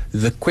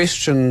the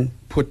question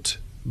put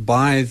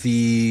by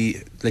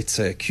the, let's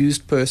say,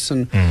 accused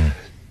person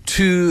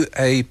to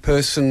a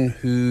person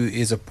who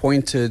is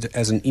appointed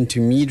as an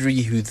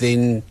intermediary, who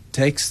then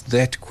takes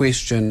that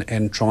question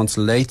and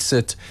translates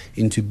it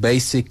into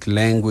basic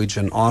language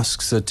and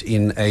asks it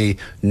in a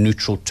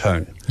neutral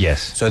tone.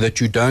 Yes. So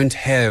that you don't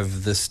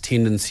have this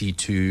tendency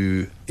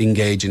to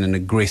engage in an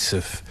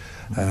aggressive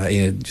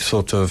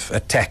sort of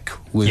attack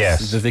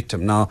with the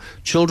victim. Now,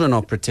 children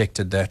are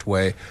protected that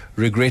way.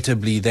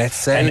 Regrettably, that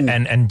same...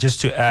 And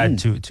just to add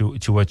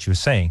to what you're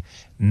saying,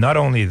 not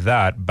only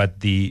that, but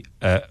the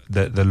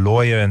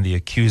lawyer and the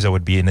accuser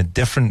would be in a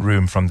different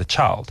room from the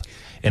child.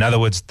 In other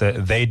words,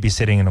 they'd be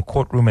sitting in a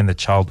courtroom, and the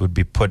child would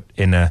be put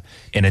in a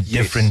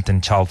different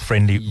and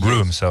child-friendly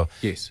room. So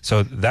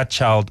that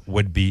child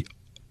would be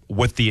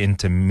with the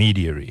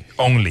intermediary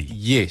only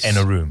in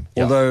a room.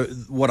 Although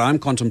what I'm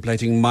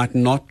contemplating might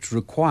not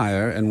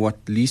require, and what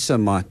Lisa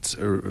might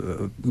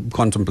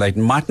contemplate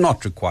might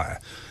not require,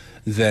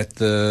 that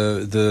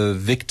the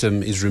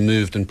victim is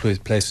removed and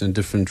placed in a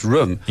different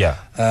room.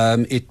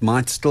 It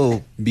might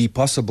still be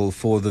possible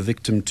for the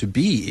victim to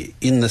be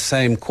in the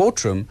same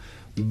courtroom,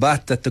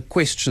 but that the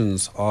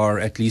questions are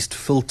at least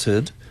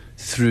filtered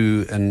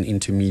through an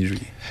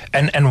intermediary.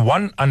 And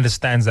one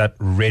understands that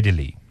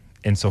readily.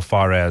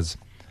 insofar as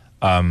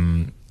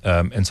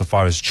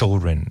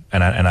children,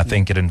 and I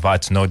think it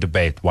invites no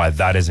debate why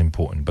that is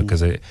important,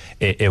 because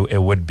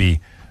it would be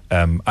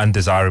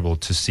undesirable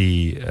to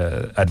see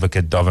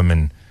Advocate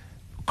Doverman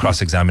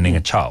cross-examining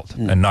a child,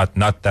 and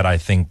not that I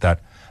think that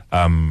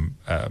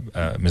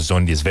Ms.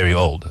 Zondi is very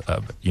old.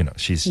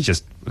 She's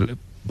just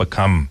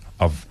become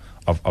of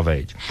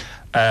age.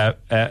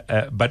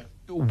 But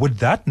would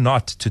that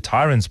not, to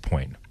Tyron's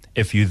point,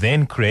 if you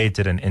then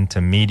created an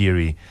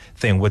intermediary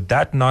thing, would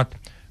that not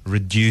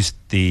reduce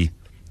the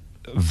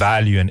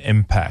value and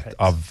impact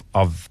of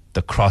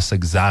the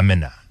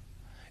cross-examiner?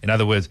 In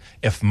other words,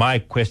 if my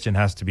question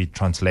has to be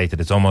translated,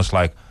 it's almost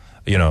like,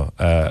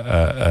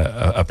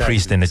 a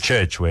priest in a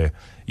church where,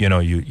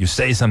 you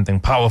say something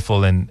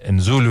powerful in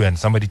Zulu and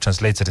somebody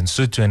translates it in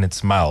Sotho and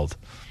it's mild.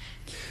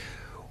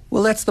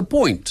 Well, that's the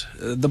point.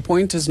 The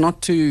point is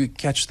not to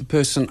catch the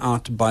person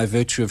out by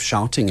virtue of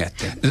shouting at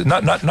them.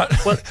 Well,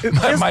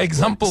 my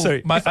example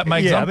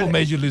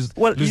made you lose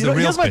the real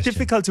here's my question.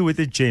 difficulty with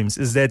it, James,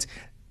 is that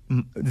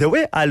the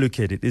way I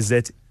look at it is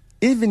that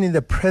even in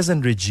the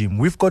present regime,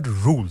 we've got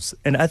rules,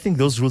 and I think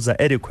those rules are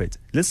adequate.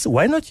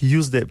 Why not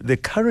use the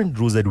current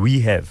rules that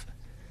we have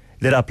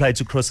that apply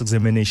to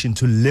cross-examination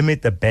to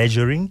limit the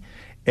badgering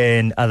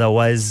and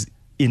otherwise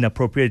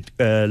inappropriate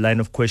line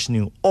of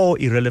questioning or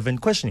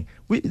irrelevant questioning?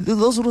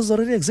 Those rules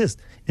already exist.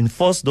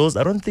 Enforce those.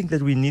 I don't think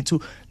that we need to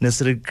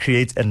necessarily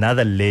create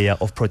another layer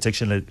of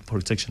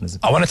protectionism.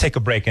 I want to take a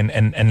break,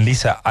 and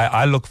Lisa,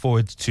 I look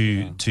forward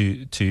to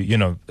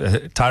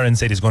Tyron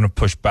said he's going to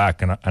push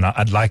back, and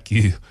I'd like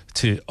you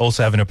to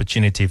also have an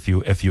opportunity,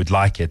 if you'd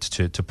like it,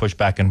 to push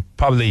back and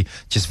probably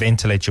just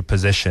ventilate your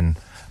position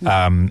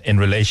in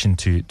relation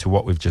to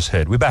what we've just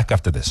heard. We're back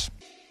after this.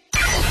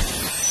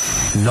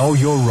 Know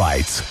your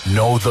rights,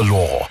 know the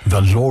law.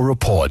 The Law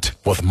Report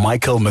with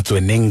Michael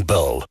Motsoeneng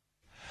Bill.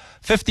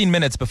 15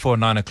 minutes before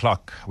 9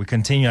 o'clock, we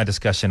continue our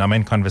discussion. I'm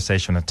in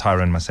conversation with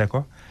Tyron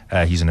Maseko.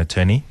 He's an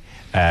attorney.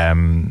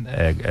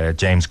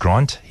 James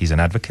Grant, he's an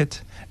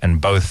advocate. And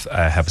both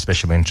have a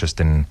special interest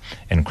in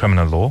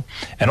criminal law.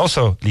 And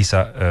also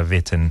Lisa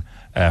Vetten,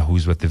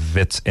 who's with the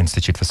Wits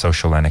Institute for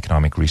Social and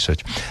Economic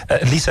Research.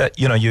 Lisa,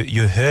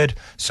 you heard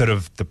sort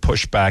of the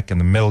pushback and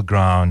the middle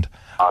ground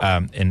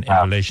in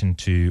relation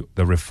to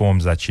the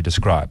reforms that she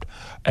described.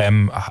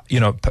 Would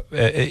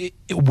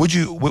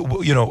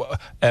you,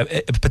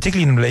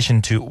 particularly in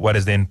relation to what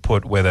is then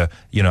put, whether,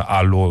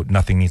 our law,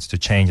 nothing needs to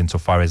change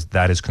insofar as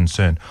that is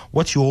concerned,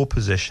 what's your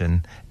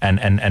position?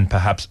 And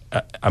perhaps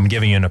I'm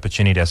giving you an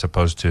opportunity, I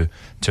suppose, to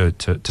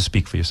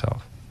speak for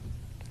yourself.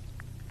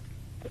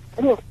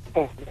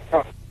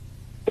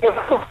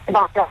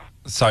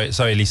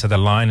 Sorry, Lisa, the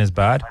line is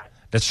bad.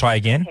 Let's try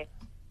again.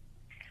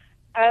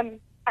 Okay.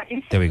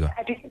 There we go.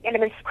 I do think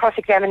elements of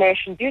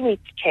cross-examination do need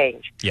to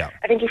change. Yeah.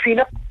 I think if you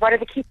look, what are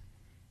the key...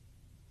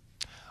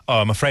 Oh,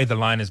 I'm afraid the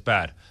line is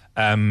bad.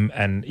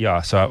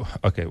 So,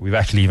 okay, we've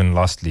actually even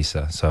lost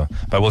Lisa.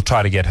 But we'll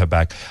try to get her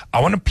back.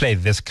 I want to play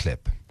this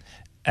clip.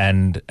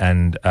 And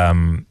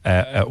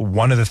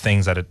one of the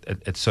things that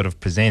it sort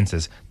of presents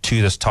is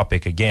to this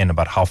topic again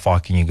about how far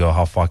can you go,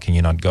 how far can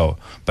you not go.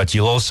 But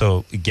you'll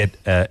also get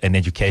an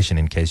education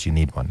in case you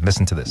need one.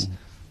 Listen to this.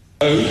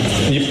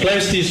 He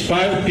placed his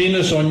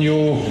penis on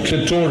your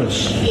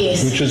clitoris,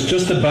 Yes. which is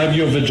just above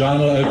your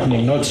vaginal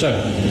opening, not so.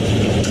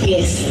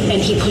 Yes,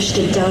 and he pushed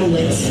it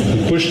downwards.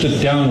 He pushed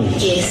it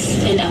downwards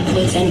Yes, and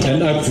upwards and and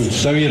downwards. upwards.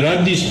 So he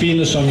rubbed his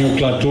penis on your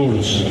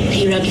clitoris.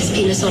 He rubbed his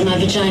penis on my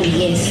vagina,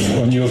 yes.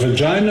 On your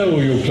vagina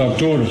or your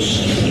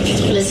clitoris?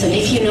 Listen,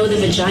 if you know the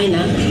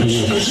vagina,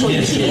 I'm sure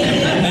you do.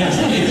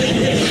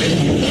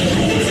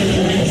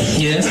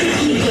 Yes.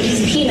 He put his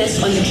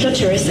penis on the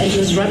clitoris and he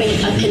was rubbing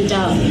it up and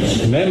down.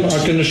 Ma'am, I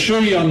can assure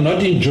you I'm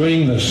not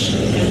enjoying this.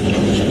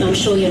 I'm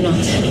sure you're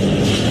not.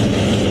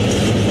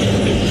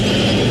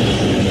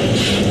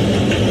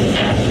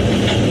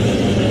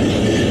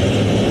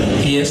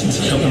 Yes,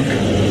 Mr. Chopin.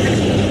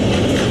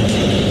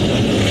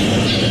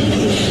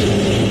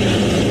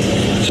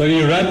 So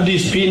he rubbed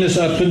his penis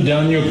up and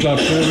down your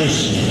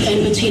clitoris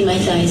And between my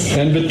thighs.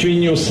 and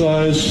between your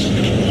thighs.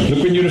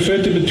 Look, when you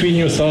refer to between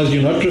your thighs,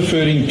 you're not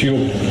referring to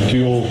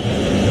your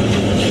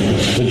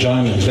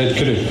vagina. Is that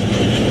correct?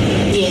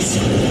 Yes.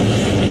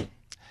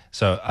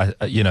 So, I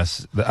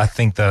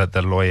think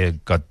the lawyer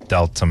got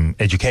dealt some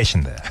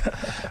education there.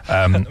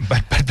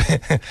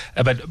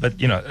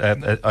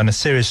 But on a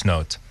serious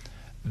note,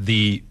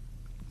 the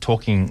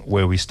talking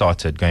where we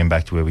started, going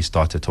back to where we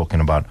started talking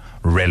about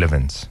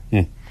relevance,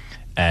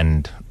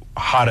 and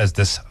how does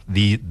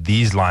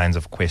these lines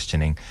of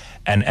questioning,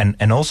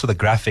 and also the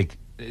graphic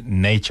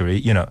nature,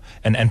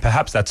 and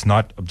perhaps that's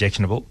not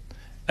objectionable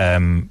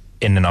in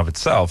and of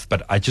itself,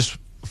 but I just,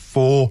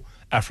 for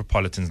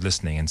Afropolitans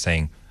listening and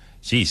saying,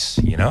 geez,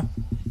 Yeah,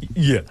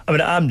 I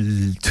mean, I'm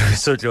to be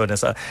totally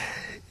honest.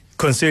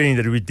 Considering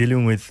that we're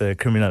dealing with a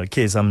criminal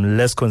case, I'm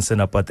less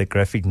concerned about the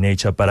graphic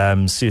nature, but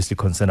I'm seriously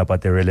concerned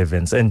about the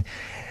relevance. And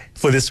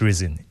for this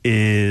reason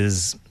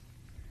is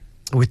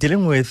we're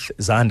dealing with,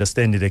 as I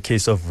understand it, a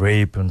case of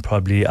rape and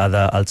probably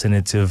other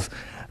alternative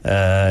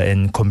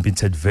and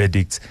competent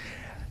verdicts.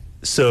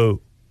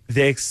 So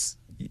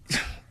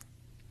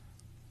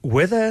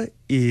whether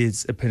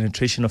it's a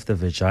penetration of the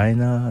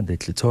vagina, the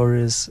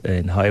clitoris,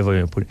 and however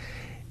you put it,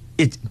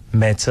 it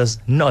matters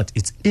not.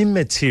 It's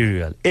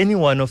immaterial. Any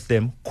one of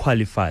them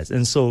qualifies.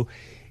 And so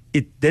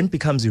it then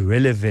becomes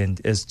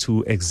irrelevant as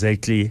to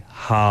exactly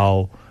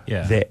how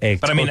they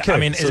act. But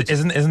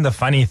isn't the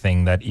funny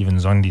thing that even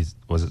Zondi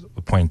was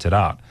pointed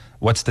out?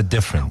 What's the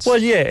difference? Well,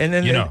 yeah, and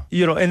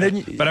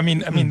then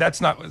but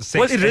that's not sex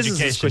well, it raises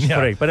education. This question,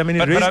 correct? But it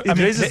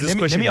raises this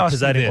question.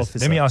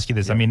 Let me ask you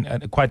this. Yeah.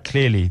 Quite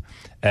clearly,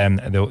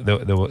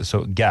 there were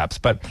so gaps.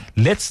 But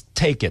let's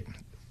take it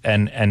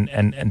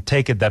and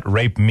take it that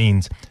rape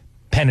means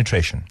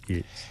penetration.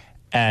 Yes.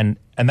 And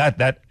now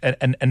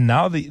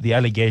the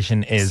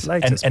allegation is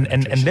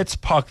and let's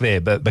park there,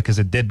 but because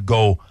it did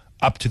go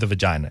up to the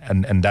vagina,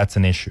 and that's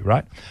an issue,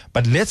 right?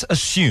 But let's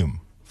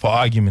assume, for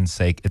argument's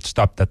sake, it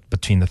stopped at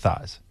between the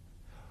thighs.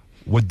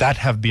 Would that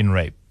have been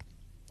rape?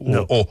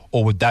 No.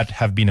 Or would that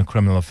have been a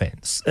criminal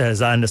offense?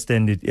 As I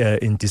understand it,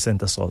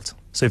 indecent assault.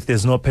 So if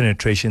there's no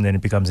penetration, then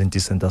it becomes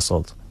indecent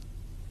assault.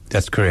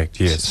 That's correct,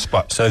 yes.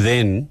 So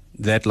then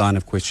that line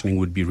of questioning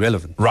would be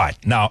relevant. Right.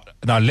 Now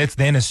let's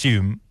then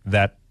assume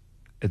that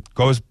it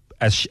goes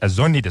as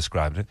Zondi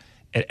described it,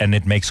 and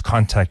it makes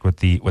contact with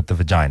the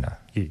vagina.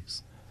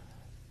 Yes.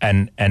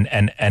 And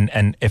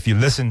if you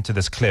listen to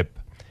this clip,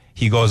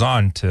 he goes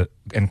on to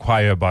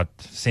inquire about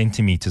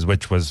centimeters,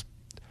 which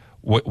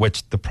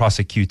the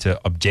prosecutor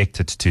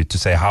objected to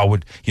say how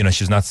would,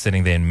 she's not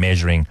sitting there and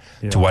measuring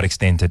to what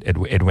extent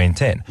it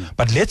went in.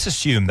 But let's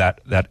assume that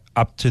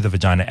up to the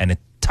vagina and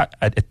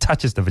it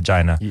touches the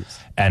vagina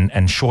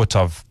and short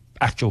of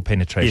actual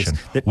penetration.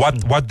 Yes.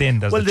 What then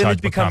does the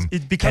charge become?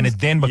 Can it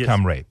then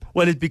become rape?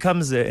 Well, it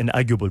becomes an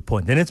arguable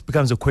point. Then it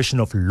becomes a question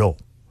of law.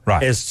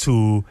 Right. As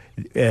to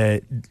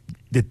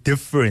the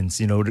difference,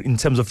 in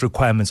terms of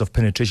requirements of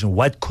penetration.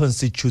 What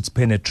constitutes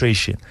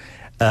penetration?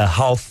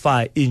 How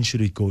far in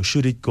should it go?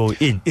 Should it go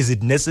in? Is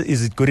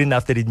it good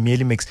enough that it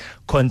merely makes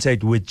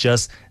contact with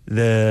just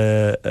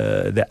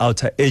the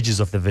outer edges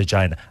of the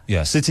vagina?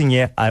 Yes. Sitting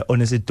here, I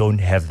honestly don't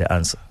have the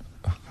answer.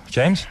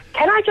 James?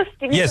 Can I just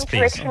give you some please.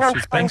 correction on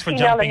Thanks for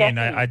female jumping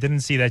anatomy? in. I didn't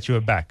see that you were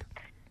back.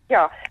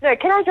 Yeah. No,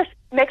 can I just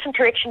make some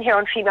correction here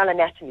on female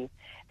anatomy?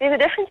 There's a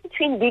difference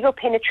between legal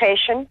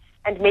penetration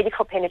and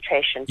medical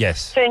penetration.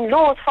 Yes. So in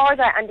law, as far as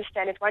I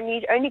understand it, one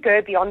need only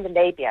go beyond the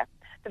labia.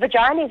 The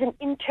vagina is an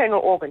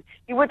internal organ.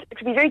 It would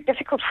be very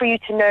difficult for you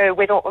to know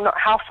whether or not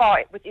how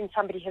far within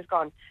somebody has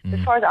gone.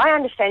 As far as I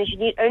understand it, you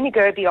need only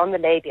go beyond the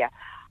labia.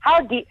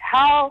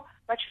 How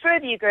much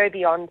further you go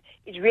beyond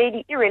is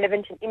really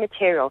irrelevant and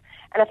immaterial.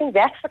 And I think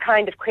that's the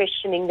kind of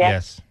questioning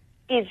that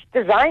is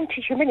designed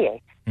to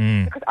humiliate.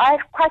 Because I,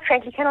 quite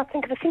frankly, cannot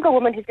think of a single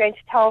woman who's going to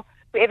tell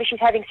whoever she's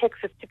having sex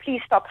with to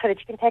please stop so that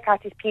she can take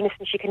out his penis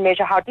and she can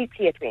measure how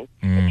deeply it went.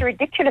 It's a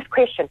ridiculous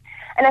question.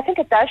 And I think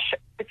it does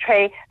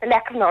betray the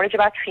lack of knowledge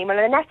about female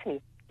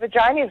anatomy. The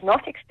vagina is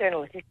not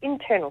external, it is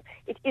internal.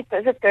 It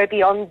does it go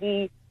beyond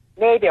the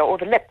labia or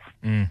the lips.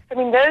 I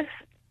mean,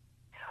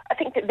 I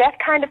think that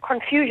kind of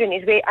confusion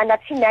is where, and I've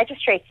seen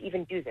magistrates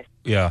even do this.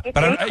 Yeah,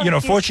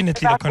 but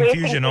fortunately the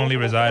confusion only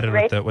resided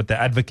with the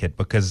advocate,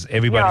 because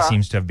everybody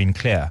seems to have been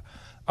clear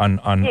on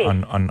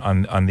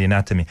the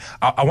anatomy.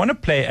 I want to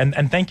play,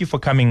 and thank you for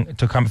coming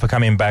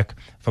back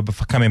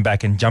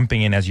and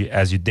jumping in as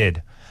you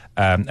did,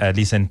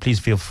 Lisa, and please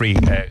feel free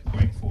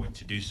going forward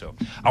to do so.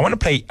 I want to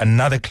play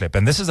another clip,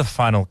 and this is the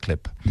final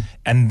clip,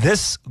 and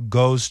this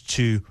goes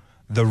to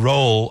the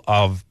role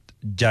of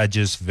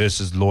judges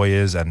versus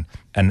lawyers, and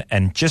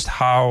just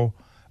how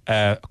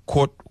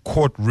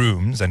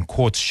courtrooms and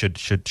courts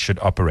should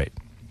operate.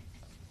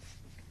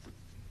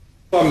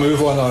 I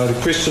move on. I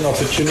request an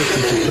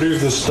opportunity to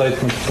prove this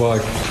statement by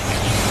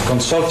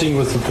consulting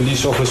with the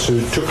police officer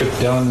who took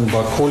it down and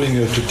by calling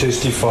her to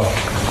testify.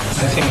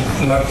 I think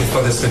not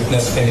before this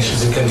witness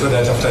finishes. You can do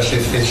that after she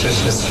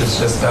finishes. She's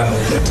just done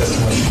with the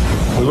testimony.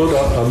 Well, Lord,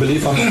 I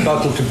believe I'm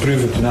entitled to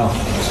prove it now.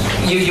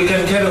 You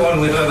can carry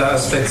on with other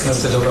aspects,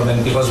 Mr.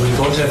 Doberman, because we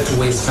don't have to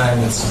waste time.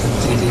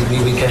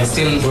 We can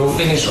still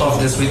finish off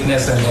this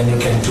witness and then you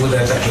can do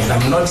that again.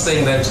 I'm not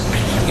saying that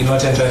you're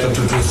not entitled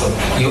to do so.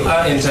 You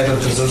are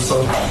entitled to do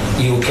so.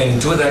 You can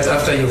do that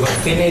after you've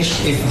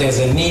finished. If there's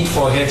a need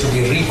for her to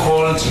be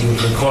recalled, you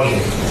recall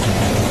her.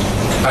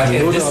 But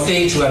at this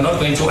stage, we are not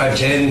going to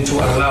adjourn to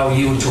allow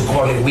you to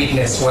call a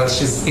witness while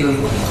she's still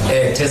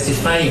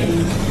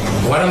testifying.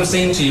 What I'm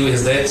saying to you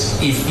is that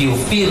if you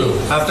feel,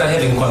 after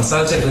having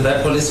consulted with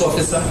that police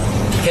officer,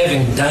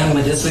 having done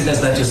with this witness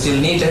that you still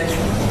needed,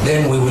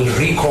 then we will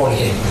recall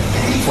him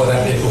for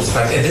that purpose.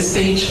 But at this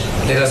stage,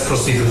 let us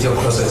proceed with your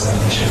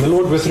cross-examination. My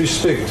Lord, with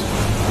respect,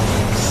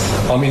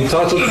 I'm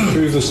entitled to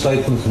prove the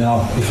statement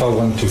now if I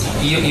want to.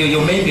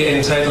 You may be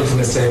entitled,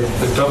 Mr.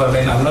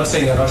 Doberman. I'm not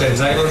saying you're not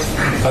entitled,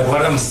 but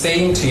what I'm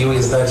saying to you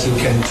is that you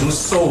can do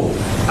so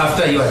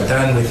after you are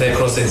done with the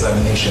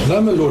cross-examination.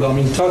 No, my Lord, I'm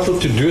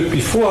entitled to do it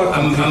before I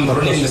complete I'm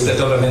ruling, Mr.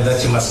 Doberman,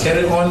 that you must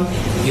carry on.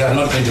 You are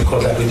not going to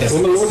call that witness.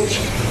 Oh, my Lord.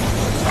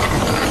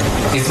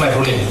 It's my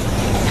ruling.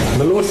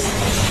 My Lord,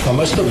 I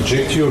must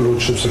object to your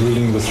Lordship's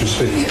ruling with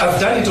respect. I've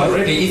done it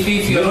already.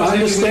 If you're not I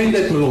understand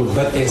that, my Lord,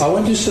 but Yes. I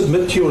want to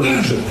submit to your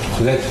Lordship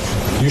that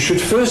you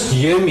should first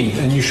hear me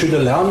and you should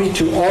allow me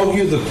to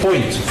argue the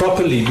point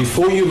properly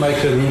before you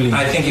make a ruling.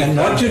 I think you've and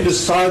not done to it.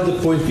 decide the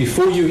point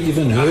before you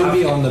even heard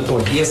me on the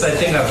point. Yes, I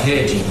think I've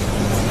heard you.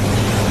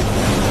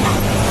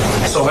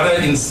 So what I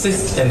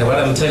insist and what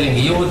I'm telling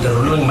you,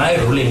 my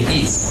ruling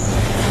is,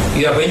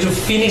 you are going to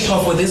finish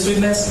off with this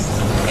witness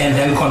and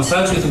then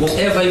consult with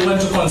whoever you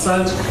want to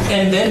consult,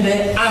 and then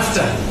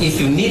thereafter, if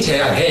you need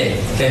her again,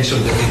 then she'll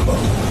be recalled.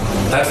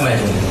 That's my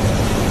ruling.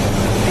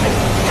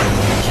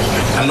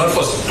 I'm not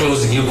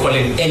foreclosing you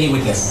calling any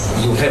witness.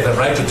 You have a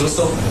right to do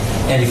so.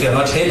 And if you're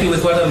not happy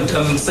with what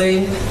I'm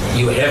saying,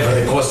 you have a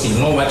recourse. You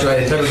know what you are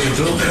entitled to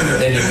do,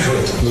 then you do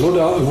it. Lord,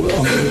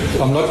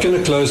 I'm not going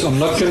to close. I'm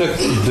not going to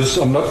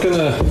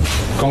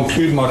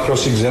conclude my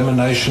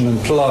cross-examination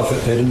until I've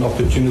had an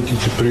opportunity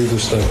to prove the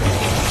statement.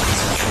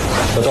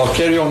 But I'll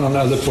carry on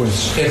other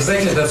points.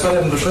 Exactly, that's what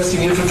I'm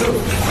requesting you to do.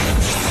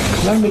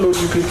 No, my Lord,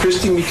 you're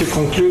requesting me to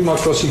conclude my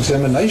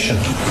cross-examination.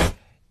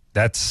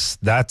 That's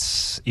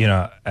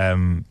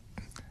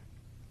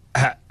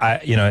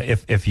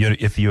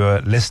if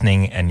you're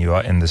listening and you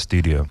are in the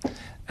studio,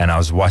 and I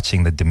was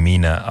watching the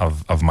demeanor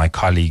of my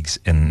colleagues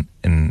in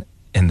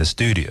the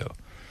studio,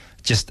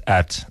 just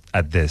at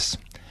this,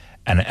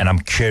 and I'm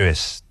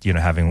curious,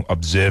 having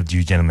observed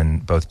you gentlemen,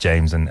 both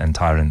James and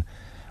Tyron,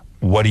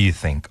 what do you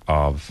think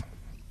of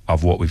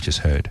what we've just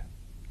heard,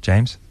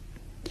 James?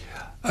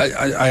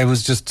 I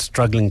was just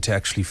struggling to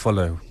actually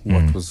follow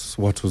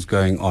what was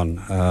going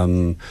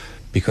on,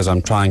 because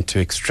I'm trying to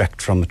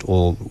extract from it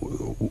all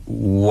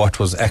what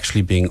was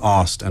actually being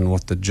asked and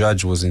what the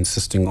judge was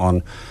insisting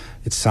on.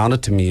 It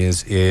sounded to me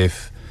as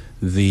if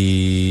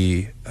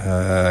the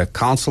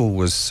counsel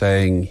was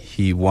saying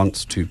he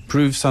wants to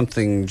prove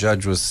something.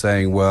 Judge was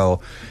saying,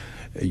 well,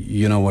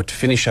 you know what,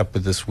 finish up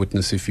with this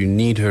witness. If you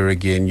need her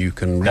again, you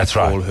can recall That's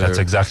right. her. That's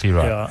exactly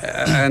right.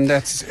 Yeah. And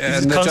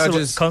the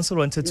judges... Counsel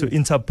wanted to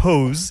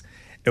interpose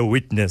a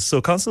witness.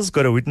 So counsel's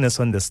got a witness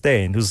on the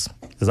stand who's,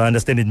 as I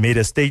understand it, made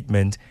a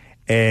statement,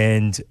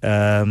 and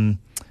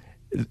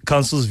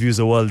counsel's views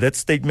are, well, that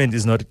statement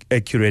is not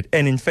accurate.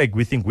 And in fact,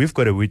 we think we've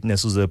got a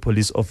witness who's a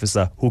police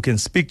officer who can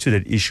speak to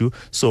that issue.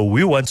 So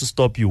we want to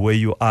stop you where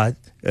you are,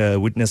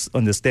 witness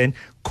on the stand.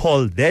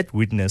 Call that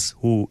witness,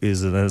 who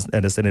is an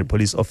understanding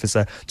police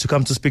officer, to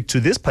come to speak to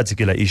this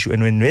particular issue.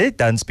 And when they're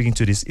done speaking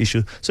to this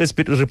issue, so it's a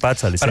bit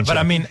rebuttal, essentially. But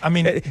I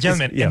mean,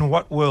 gentlemen, in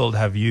what world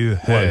have you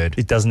heard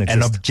it doesn't exist.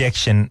 an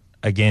objection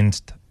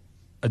against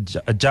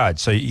a judge?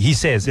 So he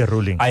says, the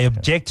ruling. I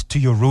object to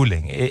your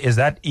ruling. Is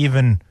that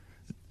even...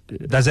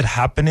 Does it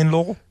happen in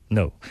law?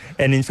 No.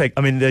 And in fact,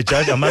 I mean, the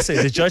judge, I must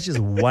say, the judge is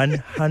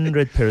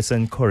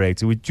 100%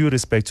 correct. With due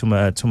respect to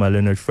my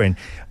learned friend,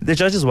 the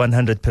judge is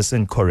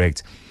 100%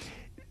 correct.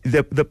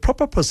 The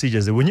proper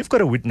procedures, when you've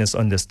got a witness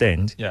on the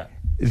stand,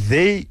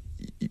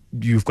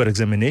 you've got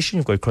examination,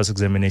 you've got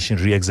cross-examination,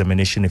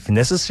 re-examination. If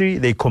necessary,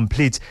 they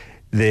complete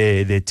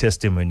their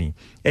testimony.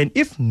 And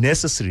if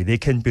necessary, they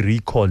can be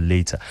recalled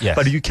later. Yes.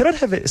 But you cannot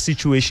have a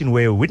situation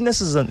where a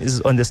witness is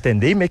on the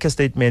stand, they make a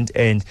statement,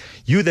 and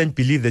you then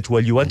believe that,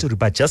 well, you want to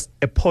rebut just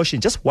a portion,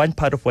 just one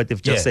part of what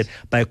they've just said,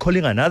 by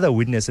calling another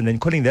witness and then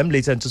calling them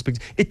later and to speak.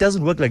 It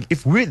doesn't work. Like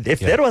if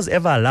that was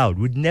ever allowed,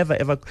 we'd never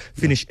ever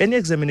finish any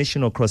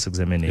examination or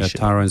cross-examination.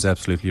 Yeah, Tyron's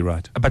absolutely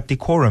right. But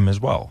decorum as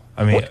well.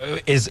 I mean,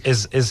 is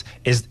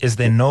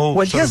there no...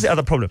 Well, here's the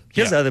other problem.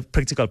 Here's the other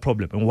practical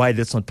problem and why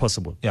that's not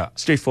possible. Yeah.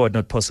 Straightforward,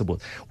 not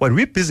possible. What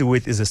we're busy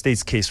with is a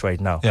state's case right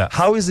now. Yeah.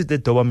 How is it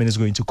that Doberman is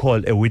going to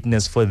call a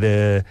witness for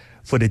the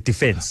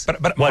defense?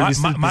 But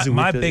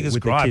my biggest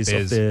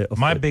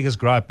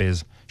gripe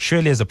is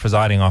surely as a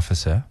presiding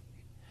officer,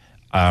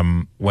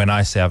 when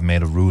I say I've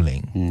made a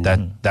ruling,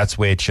 that's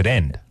where it should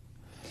end.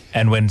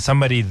 And when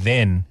somebody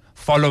then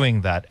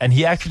following that, and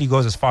he actually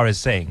goes as far as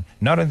saying,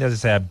 not only does he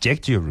say I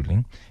object to your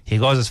ruling, he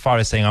goes as far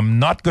as saying I'm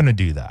not going to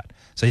do that.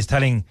 So he's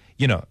telling,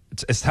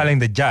 it's telling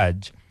the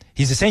judge,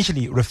 he's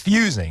essentially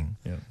refusing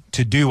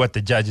to do what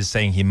the judge is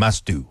saying he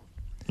must do.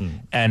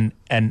 And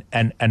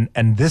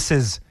this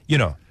is,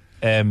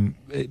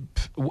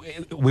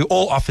 we're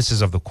all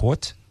officers of the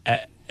court.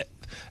 That's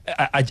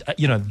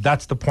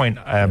the point,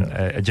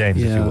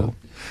 James, if you will.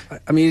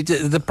 I mean,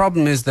 the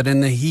problem is that in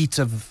the heat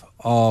of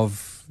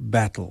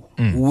battle,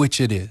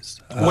 which it is,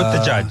 with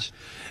the judge,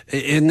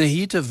 in the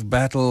heat of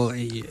battle,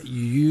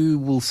 you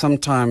will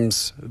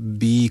sometimes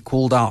be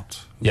called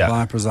out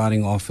by a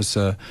presiding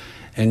officer,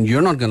 and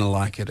you're not going to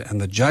like it, and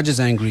the judge is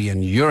angry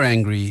and you're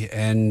angry,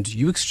 and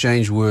you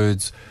exchange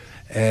words,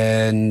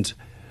 and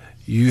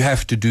you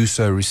have to do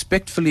so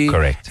respectfully.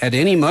 Correct. At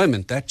any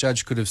moment, that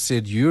judge could have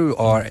said you're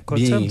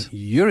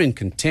in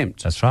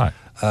contempt. That's right.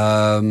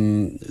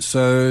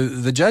 So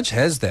the judge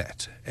has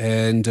that,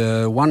 and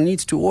one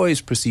needs to always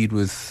proceed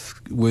with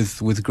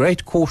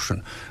great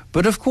caution.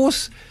 But of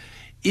course,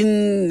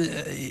 in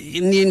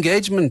the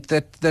engagement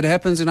that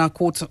happens in our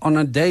courts on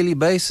a daily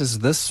basis,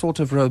 this sort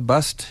of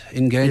robust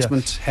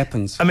engagement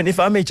happens. I mean, if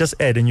I may just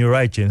add, and you're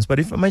right, James, but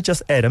if I may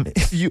just add, I mean,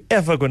 if you're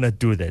ever going to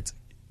do that,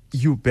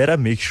 you better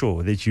make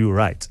sure that you're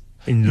right.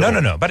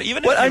 No. But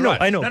even well,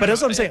 if I know. But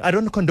that's what I'm saying. I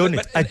don't condone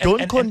it. I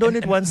don't condone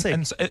it one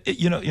second.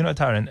 You know,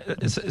 Tyrone.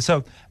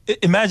 So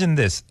imagine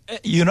this: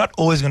 you're not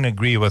always going to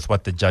agree with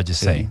what the judge is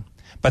saying,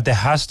 but there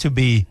has to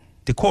be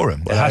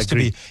decorum. There has to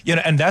be,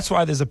 and that's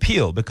why there's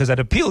appeal, because at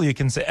appeal you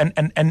can say,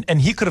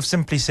 and he could have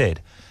simply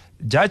said,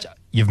 Judge,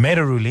 you've made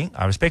a ruling.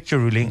 I respect your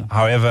ruling.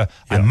 However,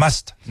 I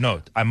must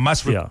note,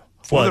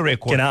 for the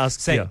record, can I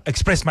ask,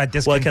 express my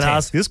discontent. Well, can I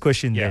ask this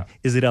question then?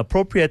 Is it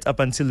appropriate up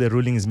until the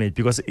ruling is made?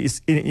 Because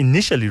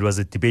initially it was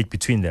a debate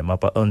between them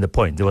up on the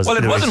point. It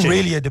wasn't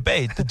really a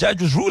debate. The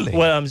judge was ruling.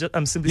 Well,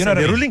 I'm simply saying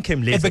the ruling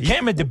came later. It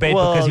became a debate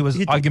because he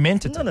was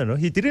argumentative. No.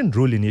 He didn't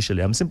rule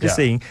initially. I'm simply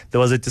saying there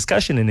was a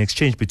discussion and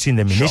exchange between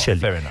them initially.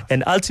 Fair enough.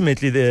 And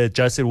ultimately the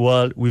judge said,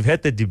 well, we've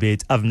had the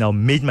debate. I've now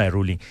made my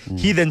ruling.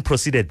 He then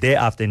proceeded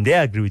thereafter, and they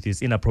agree with it.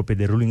 It's inappropriate.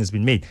 The ruling has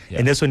been made.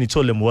 And that's when he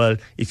told them, well,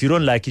 if you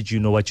don't like it, you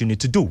know what you need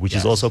to do, which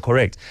is also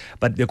correct.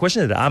 But the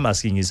question that I'm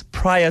asking is,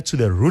 prior to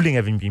the ruling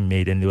having been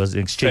made and there was an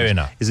exchange, fair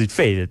enough. Is it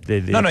fair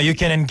that No, you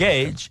can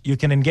engage. You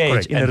can engage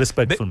correct, in a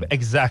respectful manner.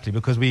 Exactly,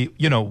 because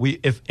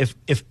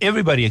if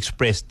everybody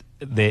expressed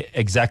their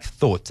exact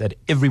thoughts at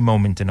every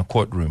moment in a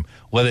courtroom,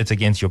 whether it's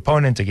against your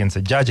opponent, against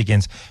a judge,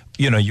 against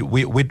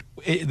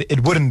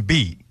it wouldn't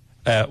be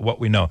what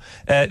we know.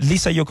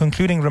 Lisa, your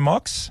concluding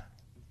remarks?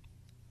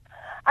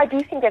 I do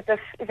think that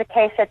this is a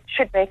case that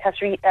should make us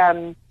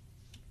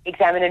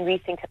examine and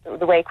rethink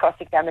the way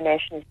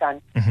cross-examination is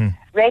done. Mm-hmm.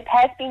 Rape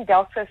has been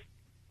dealt with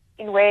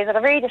in ways that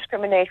are very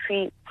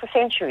discriminatory for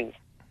centuries.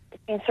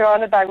 It's been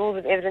surrounded by rules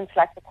of evidence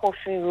like the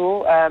Cautionary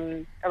Rule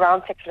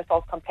around sexual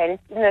assault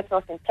complainants, even though it's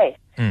not in place.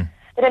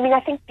 But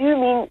I think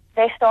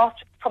they start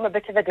from a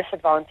bit of a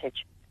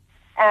disadvantage.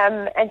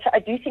 And so I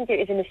do think there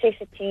is a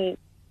necessity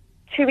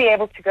to be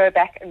able to go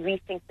back and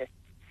rethink this.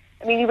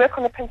 We work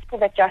on the principle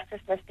that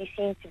justice must be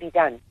seen to be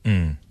done.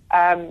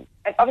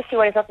 And obviously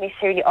one is not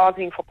necessarily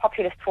arguing for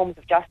populist forms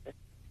of justice.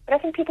 But I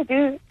think people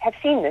have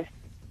seen this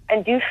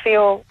and do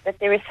feel that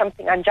there is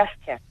something unjust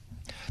here.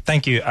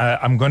 Thank you.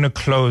 I'm going to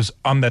close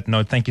on that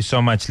note. Thank you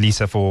so much,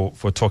 Lisa, for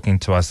talking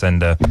to us,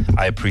 and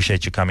I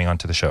appreciate you coming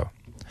onto the show.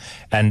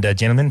 And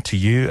gentlemen, to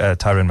you,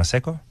 Tyrone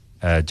Maseko,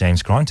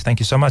 James Grant, thank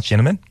you so much,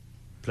 gentlemen.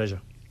 Pleasure.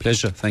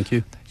 Thank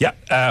you.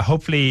 Yeah.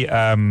 Hopefully,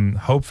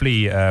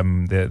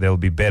 there'll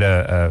be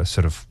better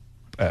sort of.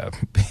 I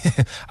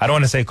don't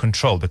want to say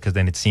control, because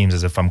then it seems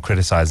as if I'm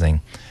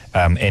criticizing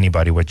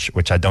anybody,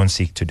 which I don't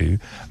seek to do.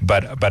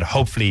 But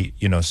hopefully,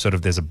 sort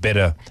of there's a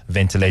better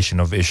ventilation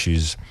of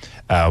issues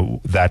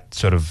that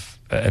sort of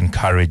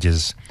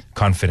encourages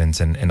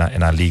confidence in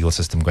our legal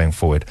system going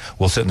forward.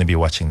 We'll certainly be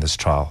watching this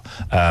trial.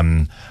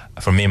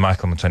 From me,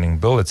 Michael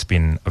Motsoeneng-Bill, it's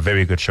been a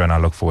very good show, and I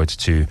look forward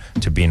to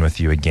being with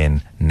you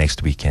again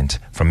next weekend.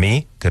 From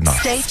me, good night.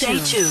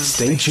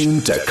 Stay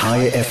tuned to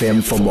Kaya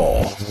FM for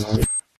more.